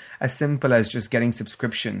even as simple as just getting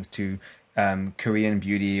subscriptions to Korean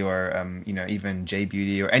beauty or even J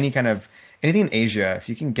beauty or anything in Asia. If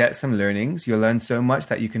you can get some learnings, you'll learn so much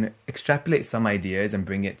that you can extrapolate some ideas and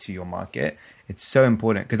bring it to your market. It's so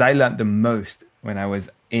important because I learned the most when I was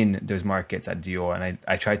in those markets at Dior, and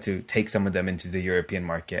I tried to take some of them into the European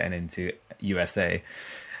market and into USA.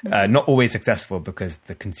 Not always successful because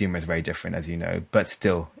the consumer is very different, as you know, but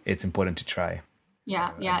still it's important to try.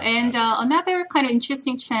 Yeah. And another kind of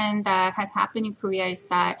interesting trend that has happened in Korea is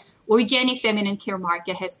that organic feminine care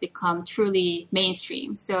market has become truly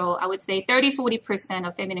mainstream. So I would say 30-40%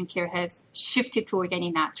 of feminine care has shifted to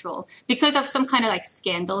organic natural because of some kind of like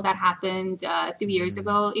scandal that happened 3 years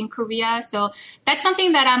ago in Korea. So that's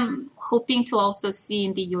something that I'm hoping to also see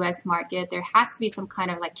in the US market. There has to be some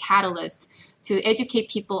kind of like catalyst to educate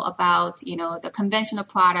people about, the conventional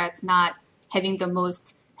products not having the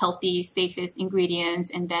most healthy, safest ingredients.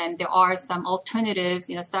 And then there are some alternatives,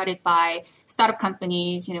 started by startup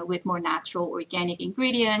companies, with more natural organic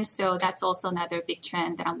ingredients. So that's also another big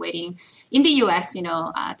trend that I'm waiting in the US,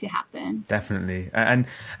 to happen. Definitely. And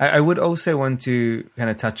I would also want to kind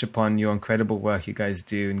of touch upon your incredible work you guys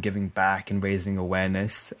do in giving back and raising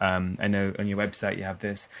awareness. I know on your website you have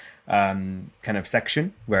this kind of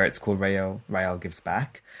section where it's called Rael Gives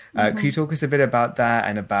Back. Could you talk us a bit about that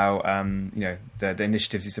and about the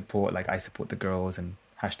initiatives you support, like I Support the Girls and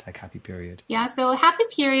 #HappyPeriod? Yeah, so Happy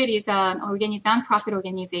Period is an nonprofit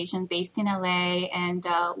organization based in LA. And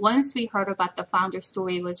once we heard about the founder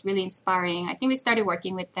story, it was really inspiring. I think we started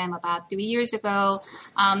working with them about 3 years ago.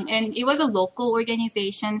 And it was a local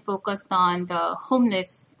organization focused on the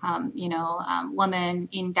homeless, women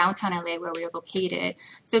in downtown LA where we are located.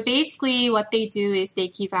 So basically what they do is they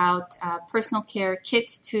give out personal care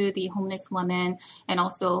kits to the homeless women and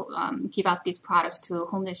also give out these products to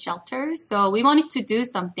homeless shelters. So we wanted to do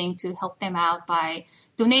something to help them out by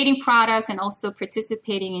donating products and also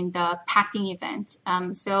participating in the packing event.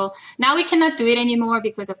 So now we cannot do it anymore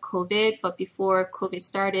because of COVID, but before COVID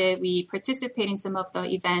started, we participated in some of the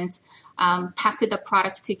events, packed the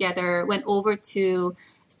products together, went over to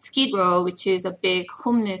Skid Row, which is a big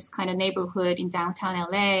homeless kind of neighborhood in downtown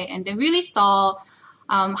LA, and then really saw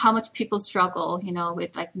how much people struggle,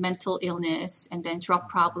 with like mental illness and then drug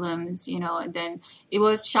problems, and then it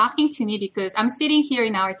was shocking to me because I'm sitting here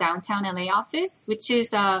in our downtown LA office, which is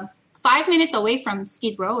 5 minutes away from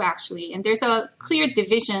Skid Row, actually. And there's a clear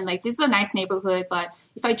division, like this is a nice neighborhood, but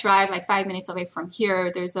if I drive like 5 minutes away from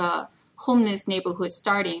here, there's a homeless neighborhood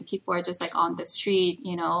starting. People are just like on the street,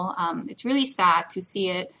 it's really sad to see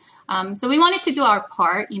it. So we wanted to do our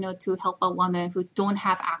part, to help a woman who don't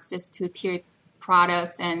have access to period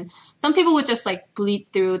products, and some people would just like bleed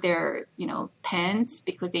through their pants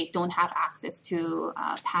because they don't have access to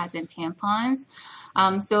pads and tampons.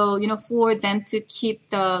 So for them to keep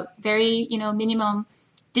the very minimum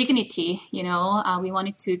dignity, we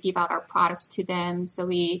wanted to give out our products to them. So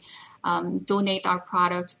we donate our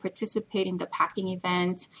products, participate in the packing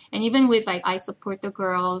event, and even with like I Support the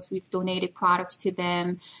Girls, we've donated products to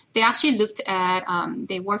them. They actually looked at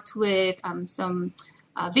they worked with some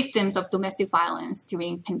victims of domestic violence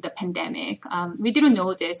during the pandemic. We didn't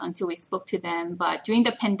know this until we spoke to them, but during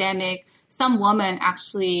the pandemic, some women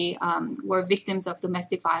actually were victims of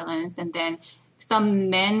domestic violence, and then some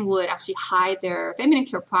men would actually hide their feminine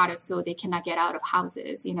care products so they cannot get out of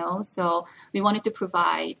houses, So we wanted to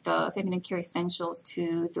provide the feminine care essentials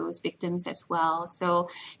to those victims as well. So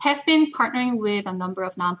have been partnering with a number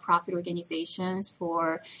of nonprofit organizations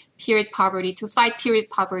for period poverty, to fight period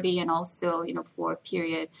poverty, and also, for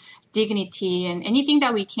period dignity, and anything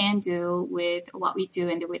that we can do with what we do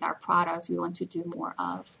and with our products, we want to do more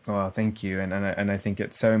of. Well, thank you. And I think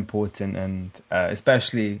it's so important, and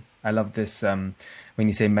especially I love this when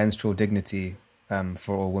you say menstrual dignity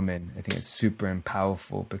for all women. I think it's super and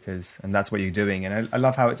powerful and that's what you're doing. And I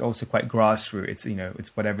love how it's also quite grassroots.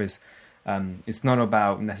 It's whatever's. It's not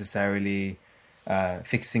about necessarily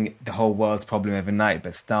fixing the whole world's problem overnight,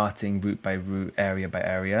 but starting route by route, area by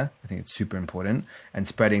area. I think it's super important, and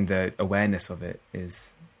spreading the awareness of it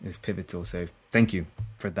is pivotal. So thank you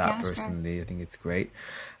for that personally. Sure. I think it's great.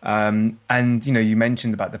 And, you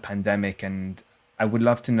mentioned about the pandemic, and I would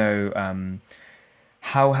love to know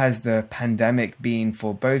how has the pandemic been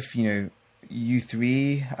for both, you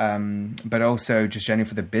three, but also just generally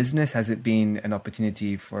for the business? Has it been an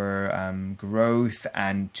opportunity for growth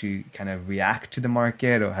and to kind of react to the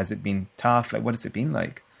market, or has it been tough? Like, what has it been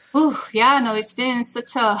like? It's been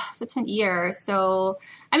such an year. So,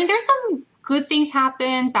 there's some good things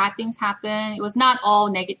happen, bad things happen. It was not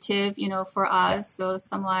all negative, for us. So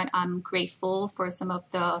somewhat I'm grateful for some of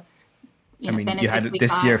the benefits you had we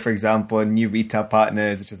this got. year, for example, new retail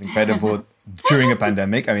partners, which is incredible during a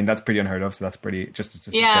pandemic. That's pretty unheard of. So that's pretty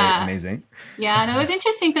just very amazing. Yeah, and it was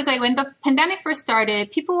interesting because when the pandemic first started,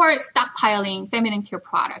 people were stockpiling feminine care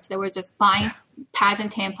products. They were just buying pads and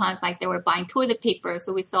tampons like they were buying toilet paper.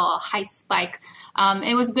 So we saw a high spike.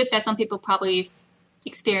 It was good that some people probably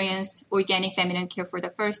experienced organic feminine care for the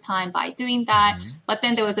first time by doing that. Mm-hmm. But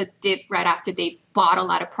then there was a dip right after they bought a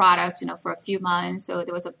lot of products, for a few months. So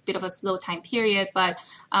there was a bit of a slow time period. But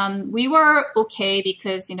we were okay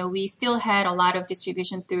because, we still had a lot of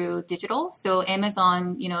distribution through digital. So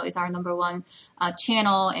Amazon, is our number one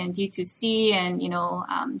channel, and D2C. And,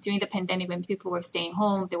 during the pandemic when people were staying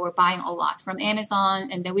home, they were buying a lot from Amazon.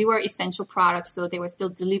 And then we were essential products. So they were still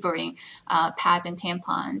delivering pads and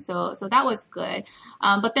tampons. So that was good.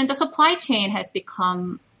 But then the supply chain has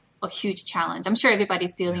become a huge challenge. I'm sure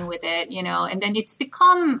everybody's dealing with it, and then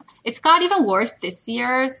it's got even worse this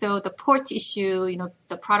year. So the port issue,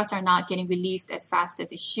 the products are not getting released as fast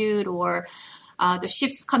as it should, or the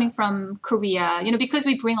ships coming from Korea, because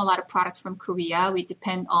we bring a lot of products from Korea, we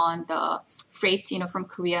depend on the freight, from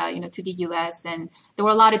Korea, to the US. And there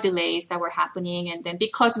were a lot of delays that were happening. And then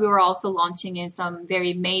because we were also launching in some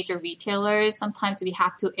very major retailers, sometimes we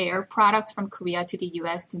had to air products from Korea to the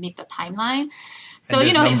US to meet the timeline. So,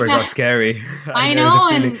 and numbers are scary. I know.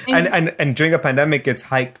 And during a pandemic, it's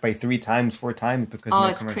hiked by 3 times, 4 times because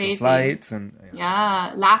no commercial crazy. Flights. And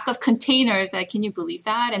lack of containers. Can you believe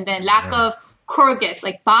that? And then lack of corrugates,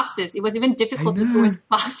 like boxes. It was even difficult to source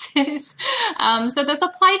boxes. So the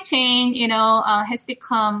supply chain, has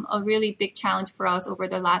become a really big challenge for us over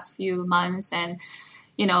the last few months. And,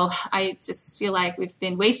 I just feel like we've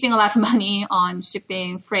been wasting a lot of money on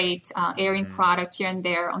shipping, freight, airing products here and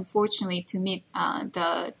there, unfortunately, to meet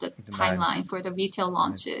the timeline for the retail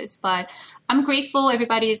launches. But I'm grateful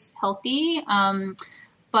everybody's healthy.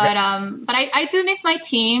 But I do miss my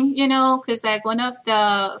team, because one of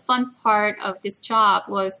the fun part of this job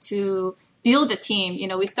was to build a team.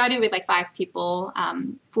 We started with 5 people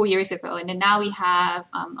 4 years ago, and then now we have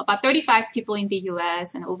about 35 people in the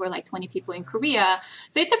US and over 20 people in Korea.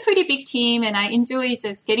 So it's a pretty big team, and I enjoy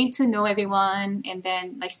just getting to know everyone and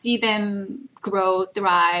then see them grow,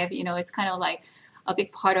 thrive. It's kind of a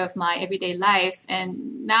big part of my everyday life.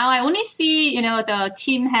 And now I only see, the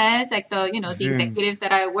team heads, the executives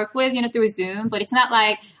that I work with, through Zoom, but it's not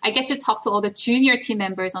like I get to talk to all the junior team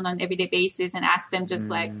members on an everyday basis and ask them just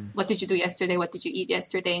what did you do yesterday? What did you eat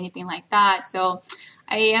yesterday? Anything like that. So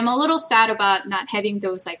I am a little sad about not having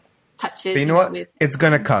those touches. But you know what? It's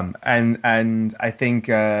going to come. And I think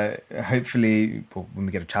hopefully when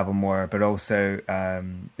we get to travel more, but also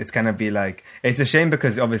it's going to be it's a shame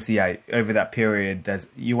because obviously over that period,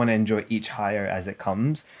 you want to enjoy each hire as it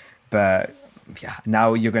comes. But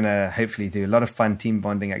now you're going to hopefully do a lot of fun team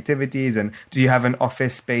bonding activities. And do you have an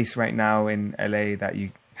office space right now in LA that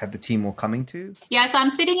you have the team all coming to? Yeah, so I'm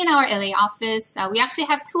sitting in our LA office. We actually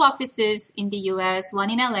have 2 offices in the US, one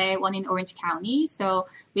in LA, one in Orange County. So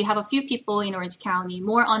we have a few people in Orange County,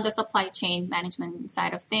 more on the supply chain management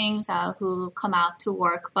side of things, who come out to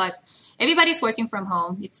work. But everybody's working from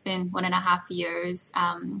home. It's been 1.5 years.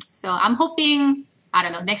 So I'm hoping, I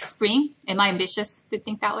don't know, next spring. Am I ambitious to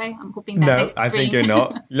think that way? I'm hoping that next spring. No, I think you're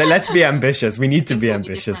not. Let's be ambitious. We need to be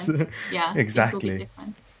ambitious. Yeah, exactly. Things will be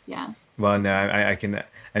different. Yeah. Well, no, I can...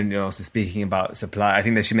 And also speaking about supply, I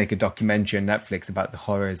think they should make a documentary on Netflix about the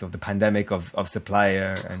horrors of the pandemic of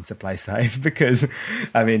supplier and supply side because,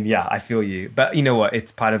 I feel you. But you know what?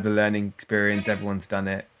 It's part of the learning experience. Everyone's done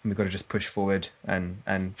it. And we've got to just push forward and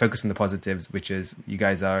focus on the positives, which is you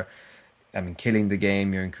guys are, killing the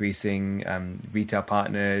game. You're increasing retail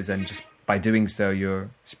partners. And just by doing so, you're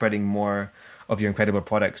spreading more of your incredible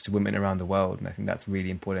products to women around the world. And I think that's really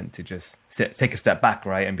important to just take a step back,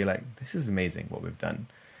 right? And be like, this is amazing what we've done.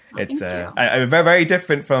 It's very, very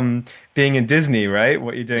different from being in Disney, right?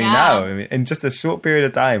 What you're doing now, I mean, in just a short period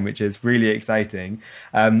of time, which is really exciting.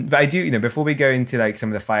 But I do, before we go into like some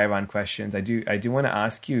of the fire round questions, I do want to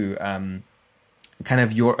ask you kind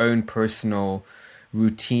of your own personal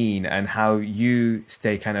routine and how you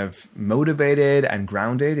stay kind of motivated and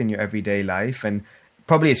grounded in your everyday life. And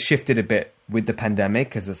probably it's shifted a bit with the pandemic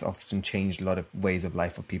because it's often changed a lot of ways of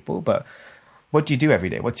life for people. But what do you do every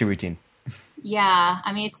day? What's your routine? Yeah,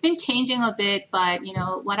 I mean, it's been changing a bit, but,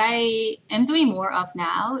 what I am doing more of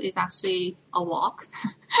now is actually a walk.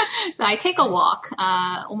 So I take a walk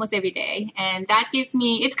almost every day, and that gives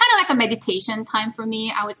me, it's kind of like a meditation time for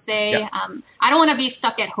me, I would say. Yeah. I don't want to be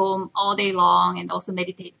stuck at home all day long and also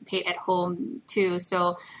meditate at home too.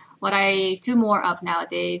 So what I do more of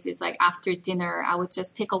nowadays is like after dinner, I would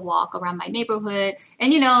just take a walk around my neighborhood.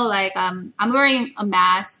 And, I'm wearing a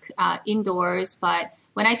mask indoors, but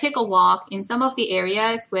when I take a walk in some of the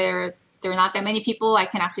areas where there are not that many people, I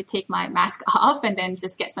can actually take my mask off and then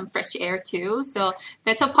just get some fresh air too. So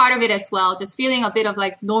that's a part of it as well. Just feeling a bit of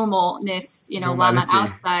like normalness, while I'm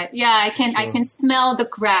outside. Yeah, I can smell the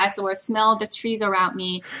grass or smell the trees around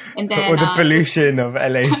me, and then or the pollution of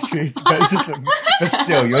LA streets. But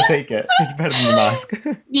still, you'll take it. It's better than the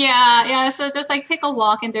mask. Yeah. So just like take a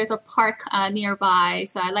walk, and there's a park nearby.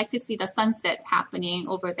 So I like to see the sunset happening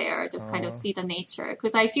over there. Just kind of see the nature,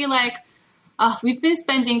 because I feel like we've been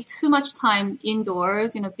spending too much time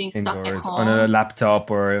indoors, being stuck at home. On a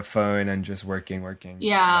laptop or a phone and just working.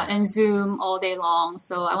 Yeah, and Zoom all day long.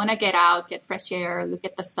 So I want to get out, get fresh air, look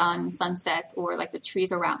at the sunset, or like the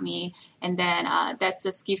trees around me. And then that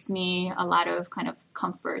just gives me a lot of kind of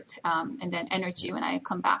comfort and then energy when I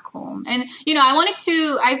come back home. And,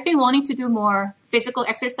 I've been wanting to do more physical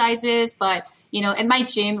exercises, but, at my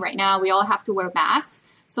gym right now, we all have to wear masks.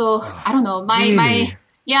 So I don't know,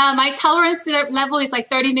 my tolerance level is like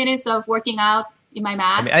 30 minutes of working out in my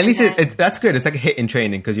mask. I mean, at least that's good. It's like a hit in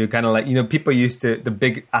training, because you're kind of like, people the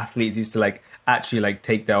big athletes used to like actually like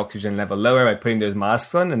take their oxygen level lower by putting those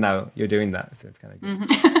masks on, and now you're doing that. So it's kind of good.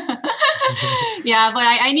 Mm-hmm. Yeah, but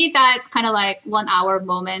I need that kind of like 1 hour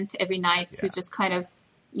moment every night to just kind of,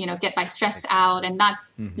 get my stress out and not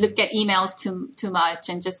look at emails too much,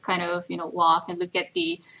 and just kind of, walk and look at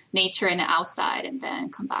the nature and the outside, and then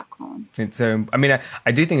come back home. It's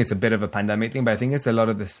I do think it's a bit of a pandemic thing, but I think it's a lot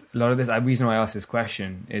of this. The reason why I asked this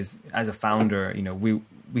question is, as a founder,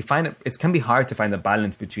 we find it can be hard to find the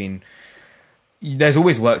balance between. There's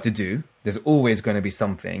always work to do. There's always going to be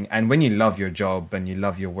something. And when you love your job and you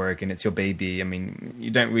love your work and it's your baby, I mean, you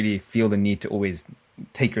don't really feel the need to always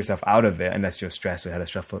take yourself out of it unless you're stressed or had a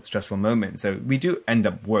stressful moment. So we do end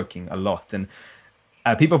up working a lot. And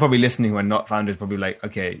people probably listening who are not founders probably like,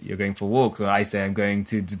 okay, you're going for walks. Or I say I'm going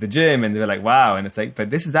to the gym, and they're like, wow. And it's like, but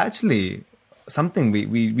this is actually something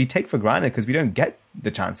we take for granted, because we don't get the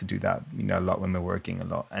chance to do that, a lot when we're working a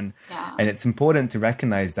lot. And it's important to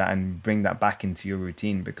recognize that and bring that back into your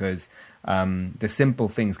routine, because the simple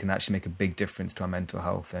things can actually make a big difference to our mental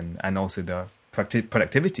health and also the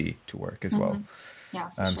productivity to work as well. Yeah,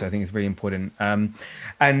 so I think it's very important.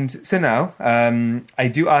 And so now I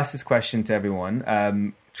do ask this question to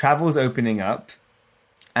everyone. Travel's opening up,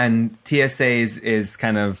 and TSA is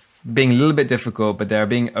kind of being a little bit difficult, but they're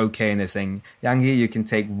being okay, and they're saying, Yangi, you can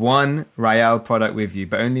take one Royale product with you,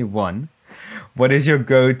 but only one. What is your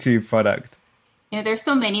go-to product? There's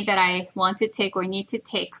so many that I want to take or need to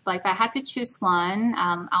take, but if I had to choose one,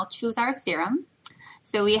 I'll choose our serum.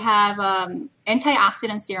 So we have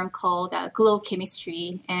antioxidant serum called Glow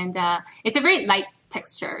Chemistry, and it's a very light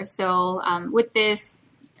texture. So with this,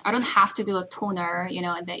 I don't have to do a toner,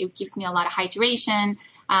 and that it gives me a lot of hydration.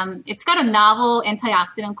 It's got a novel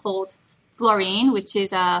antioxidant called fluorine, which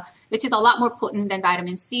is a lot more potent than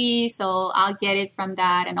vitamin C. So I'll get it from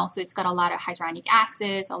that. And also it's got a lot of hyaluronic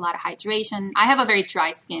acids, a lot of hydration. I have a very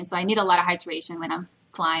dry skin, so I need a lot of hydration when I'm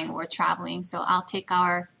flying or traveling. So I'll take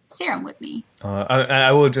our serum with me.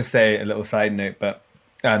 I will just say a little side note, but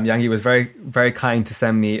Yangi was very, very kind to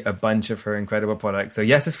send me a bunch of her incredible products. So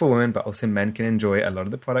yes, it's for women, but also men can enjoy a lot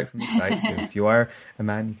of the products on the site. So if you are a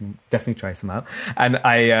man, you can definitely try some out. And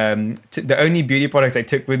the only beauty products I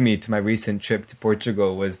took with me to my recent trip to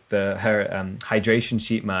Portugal was her hydration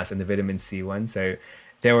sheet mask and the vitamin C one. So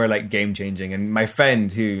they were like game changing. And my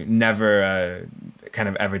friend, who never kind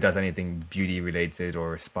of ever does anything beauty related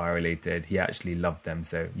or spa related, he actually loved them.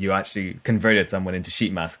 So you actually converted someone into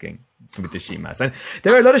sheet masking with the sheet mask. And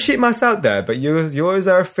there are a lot of sheet masks out there, but yours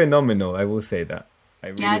are phenomenal. I will say that.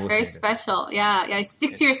 It's very special. Yeah, it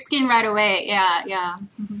sticks to your skin right away. Yeah.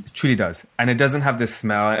 Mm-hmm. It truly does. And it doesn't have this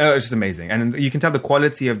smell. Oh, it's just amazing. And you can tell the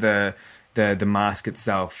quality of the the mask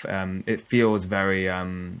itself, it feels very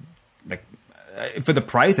for the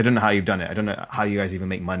price. I don't know how you've done it. I don't know how you guys even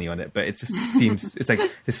make money on it, but it just seems it's like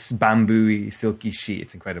this bamboo-y, silky sheet.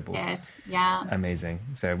 It's incredible. Yes, yeah. Amazing.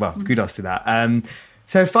 So, well, kudos to that.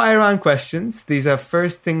 So fire round questions. These are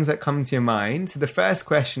first things that come to your mind. So the first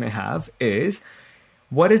question I have is,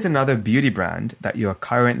 what is another beauty brand that you are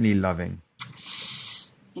currently loving?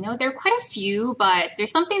 There are quite a few, but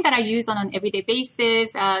there's something that I use on an everyday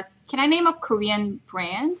basis. Can I name a Korean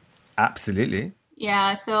brand? Absolutely.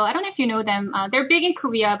 Yeah, so I don't know if you know them. They're big in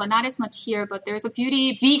Korea, but not as much here. But there's a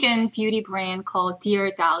vegan beauty brand called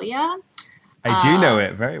Dear Dahlia. I do know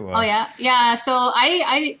it very well. Oh, yeah. Yeah, so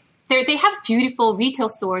they have beautiful retail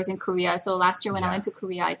stores in Korea. So last year when I went to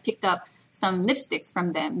Korea, I picked up some lipsticks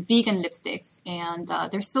from them, vegan lipsticks. And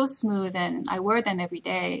they're so smooth, and I wear them every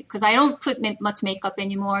day because I don't put much makeup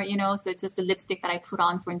anymore, so it's just a lipstick that I put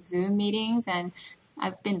on for Zoom meetings. And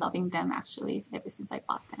I've been loving them, actually, ever since I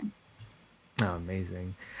bought them. Oh,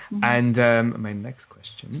 amazing. And my next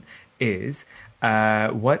question is,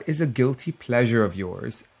 what is a guilty pleasure of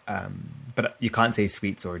yours? But you can't say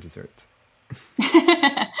sweets or desserts.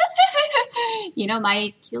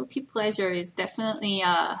 My guilty pleasure is definitely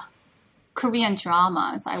Korean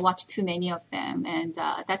dramas. I watch too many of them. And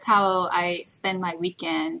that's how I spend my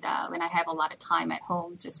weekend when I have a lot of time at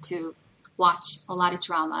home, just to watch a lot of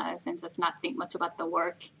dramas and just not think much about the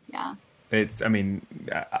work. Yeah.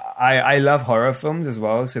 I love horror films as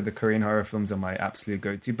well, so the Korean horror films are my absolute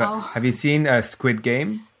go-to. But have you seen Squid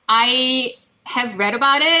Game? I have read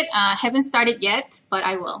about it. Haven't started yet, but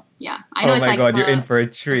I will. Yeah, I know. Oh my God, you're in for a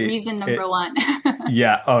treat. Reason number one.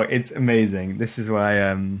 Yeah. Oh, it's amazing. This is why.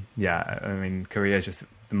 Korea is just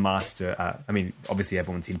the master. Obviously,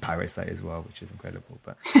 everyone's seen Parasite as well, which is incredible.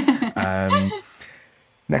 But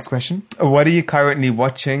next question: what are you currently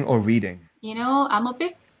watching or reading? I'm a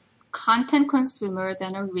big content consumer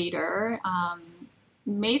than a reader.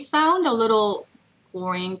 May sound a little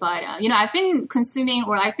boring, but I've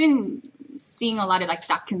been seeing a lot of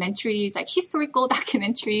documentaries, historical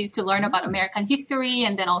documentaries to learn about American history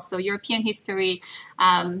and then also European history.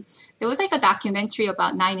 There was a documentary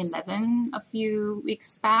about 9/11 a few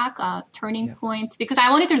weeks back, Turning Point, because I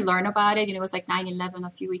wanted to learn about it. It was 9/11 a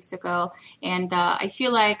few weeks ago. And I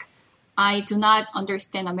feel like I do not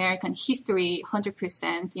understand American history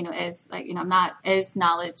 100%, I'm not as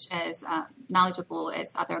knowledgeable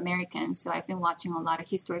as other Americans. So I've been watching a lot of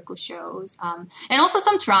historical shows. And also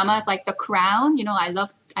some dramas like The Crown. I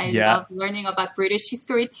love learning about British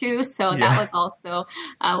history too. So that was also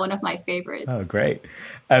one of my favorites. Oh, great.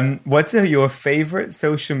 What's your favorite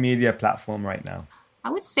social media platform right now? I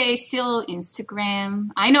would say still Instagram.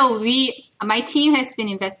 I know my team has been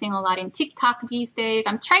investing a lot in TikTok these days.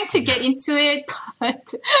 I'm trying to get into it,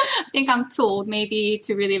 but I think I'm too old maybe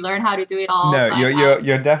to really learn how to do it all. No,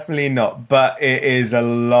 you're definitely not. But it is a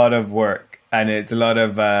lot of work, and it's a lot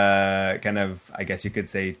of I guess you could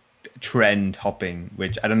say, trend hopping,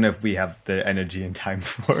 which I don't know if we have the energy and time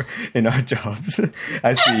for in our jobs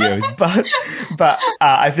as CEOs. But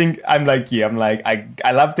I think I'm like you. I'm like,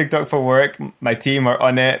 I love TikTok for work. My team are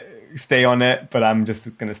on it, stay on it, but I'm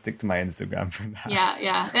just going to stick to my Instagram for now.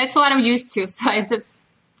 Yeah. That's what I'm used to. So I'm just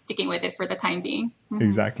sticking with it for the time being. Mm-hmm.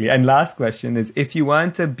 Exactly. And last question is, if you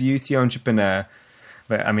weren't a beauty entrepreneur,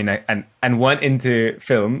 and went into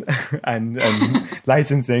film and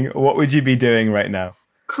licensing, what would you be doing right now?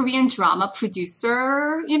 Korean drama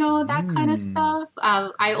producer, that kind of stuff.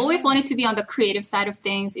 I always wanted to be on the creative side of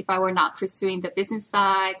things if I were not pursuing the business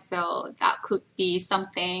side. So that could be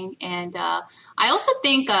something. And I also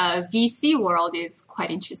think VC world is quite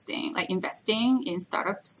interesting, like investing in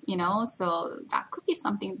startups, so that could be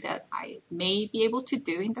something that I may be able to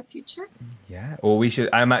do in the future. Yeah. Or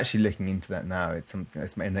I'm actually looking into that now. It's something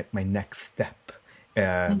that's my next step.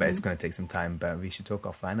 But it's going to take some time, but we should talk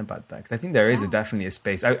offline about that, because I think there is definitely a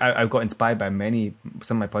space. I've got inspired by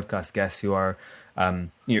some of my podcast guests who are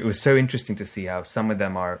it was so interesting to see how some of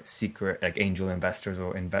them are secret, like angel investors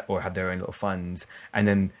or have their own little funds, and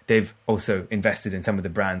then they've also invested in some of the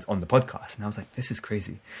brands on the podcast, and I was like, this is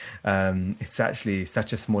crazy. It's actually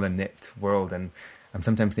such a smaller knit world, and I'm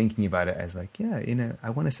sometimes thinking about it as like, I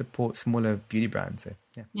want to support smaller beauty brands. So,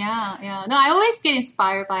 Yeah. No, I always get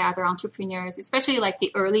inspired by other entrepreneurs, especially like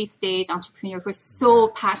the early stage entrepreneurs who are so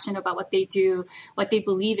passionate about what they do, what they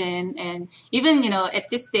believe in. And even, at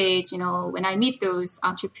this stage, when I meet those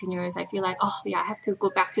entrepreneurs, I feel like, I have to go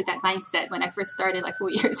back to that mindset when I first started like 4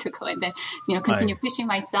 years ago, and then, continue pushing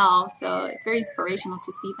myself. So it's very inspirational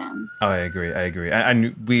to see them. Oh, I agree.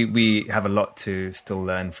 And we have a lot to still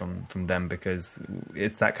learn from them, because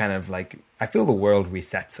it's that kind of like I feel the world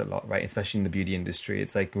resets a lot, right? Especially in the beauty industry.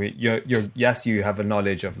 It's like yes, you have a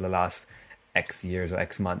knowledge of the last X years or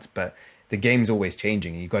X months, but the game's always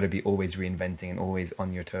changing. You've got to be always reinventing and always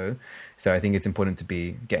on your toe. So I think it's important to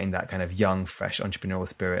be getting that kind of young, fresh entrepreneurial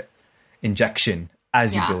spirit injection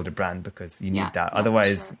as you build a brand, because you need that.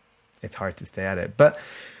 Otherwise, it's hard to stay at it. But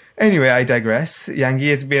anyway, I digress.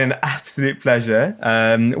 Yangi, it's been an absolute pleasure.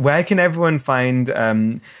 Where can everyone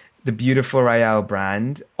find the beautiful Raelle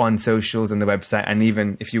brand on socials and the website, and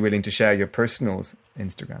even if you're willing to share your personals,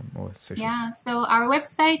 Instagram or social? Yeah, so our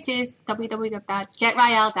website is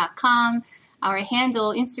www.getraelle.com. Our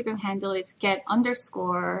Instagram handle is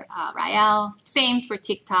get_Raelle. Same for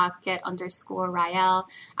TikTok, get_Raelle.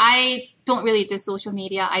 I don't really do social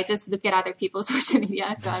media. I just look at other people's social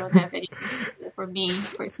media, so I don't have any for me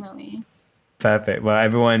personally. Perfect. Well,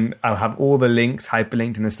 everyone, I'll have all the links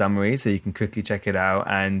hyperlinked in the summary so you can quickly check it out.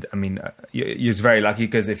 And I mean, you're very lucky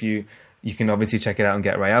because if you can obviously check it out and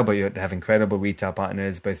get Raelle, but they have incredible retail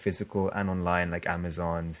partners, both physical and online, like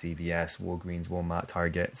Amazon, CVS, Walgreens, Walmart,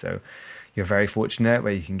 Target. So you're very fortunate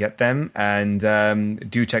where you can get them. And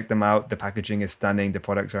do check them out. The packaging is stunning. The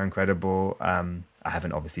products are incredible. I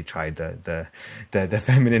haven't obviously tried the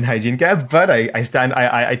feminine hygiene care, but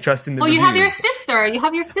I trust in the reviews. You have your sister.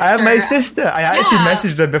 I have my sister. I actually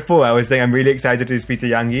messaged her before. I was saying I'm really excited to speak to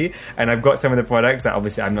Yangi, and I've got some of the products that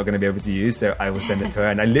obviously I'm not going to be able to use, so I will send it to her.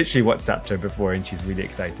 And I literally WhatsApped her before, and she's really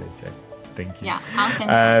excited. So thank you. Yeah, I'll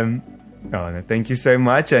send some. No, thank you so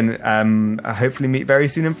much, and I hopefully meet very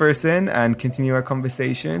soon in person and continue our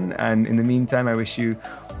conversation. And in the meantime, I wish you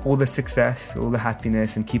all the success, all the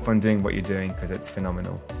happiness, and keep on doing what you're doing because it's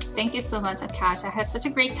phenomenal. Thank you so much, Akash. I had such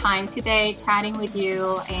a great time today chatting with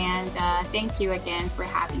you, and thank you again for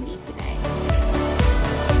having me today.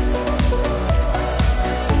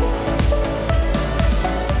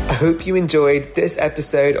 I hope you enjoyed this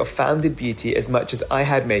episode of Founded Beauty as much as I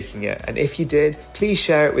had making it. And if you did, please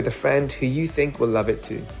share it with a friend who you think will love it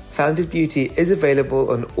too. Founded Beauty is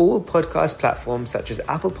available on all podcast platforms such as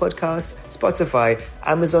Apple Podcasts, Spotify,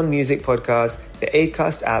 Amazon Music Podcasts, the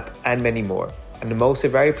Acast app, and many more. And I'm also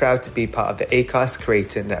very proud to be part of the Acast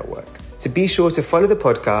Creator Network. So be sure to follow the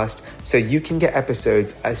podcast so you can get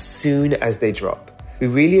episodes as soon as they drop. We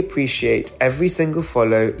really appreciate every single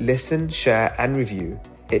follow, listen, share, and review.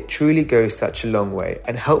 It truly goes such a long way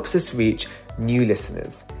and helps us reach new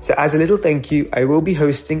listeners. So as a little thank you, I will be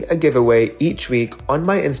hosting a giveaway each week on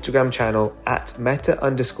my Instagram channel at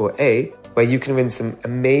meta_a, where you can win some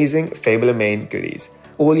amazing Fable of Mane goodies.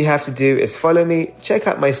 All you have to do is follow me, check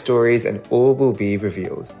out my stories, and all will be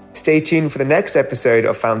revealed. Stay tuned for the next episode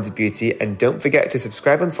of Founded Beauty, and don't forget to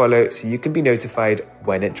subscribe and follow so you can be notified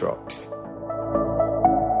when it drops.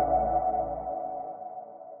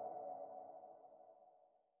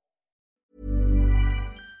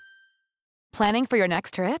 Planning for your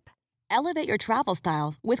next trip? Elevate your travel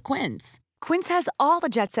style with Quince. Quince has all the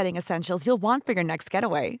jet-setting essentials you'll want for your next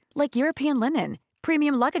getaway, like European linen,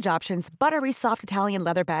 premium luggage options, buttery soft Italian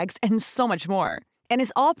leather bags, and so much more. And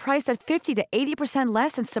is all priced at 50 to 80%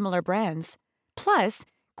 less than similar brands. Plus,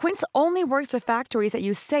 Quince only works with factories that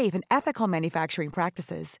use safe and ethical manufacturing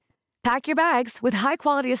practices. Pack your bags with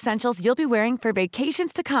high-quality essentials you'll be wearing for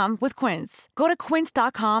vacations to come with Quince. Go to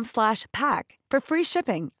quince.com/pack for free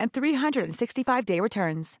shipping and 365-day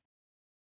returns.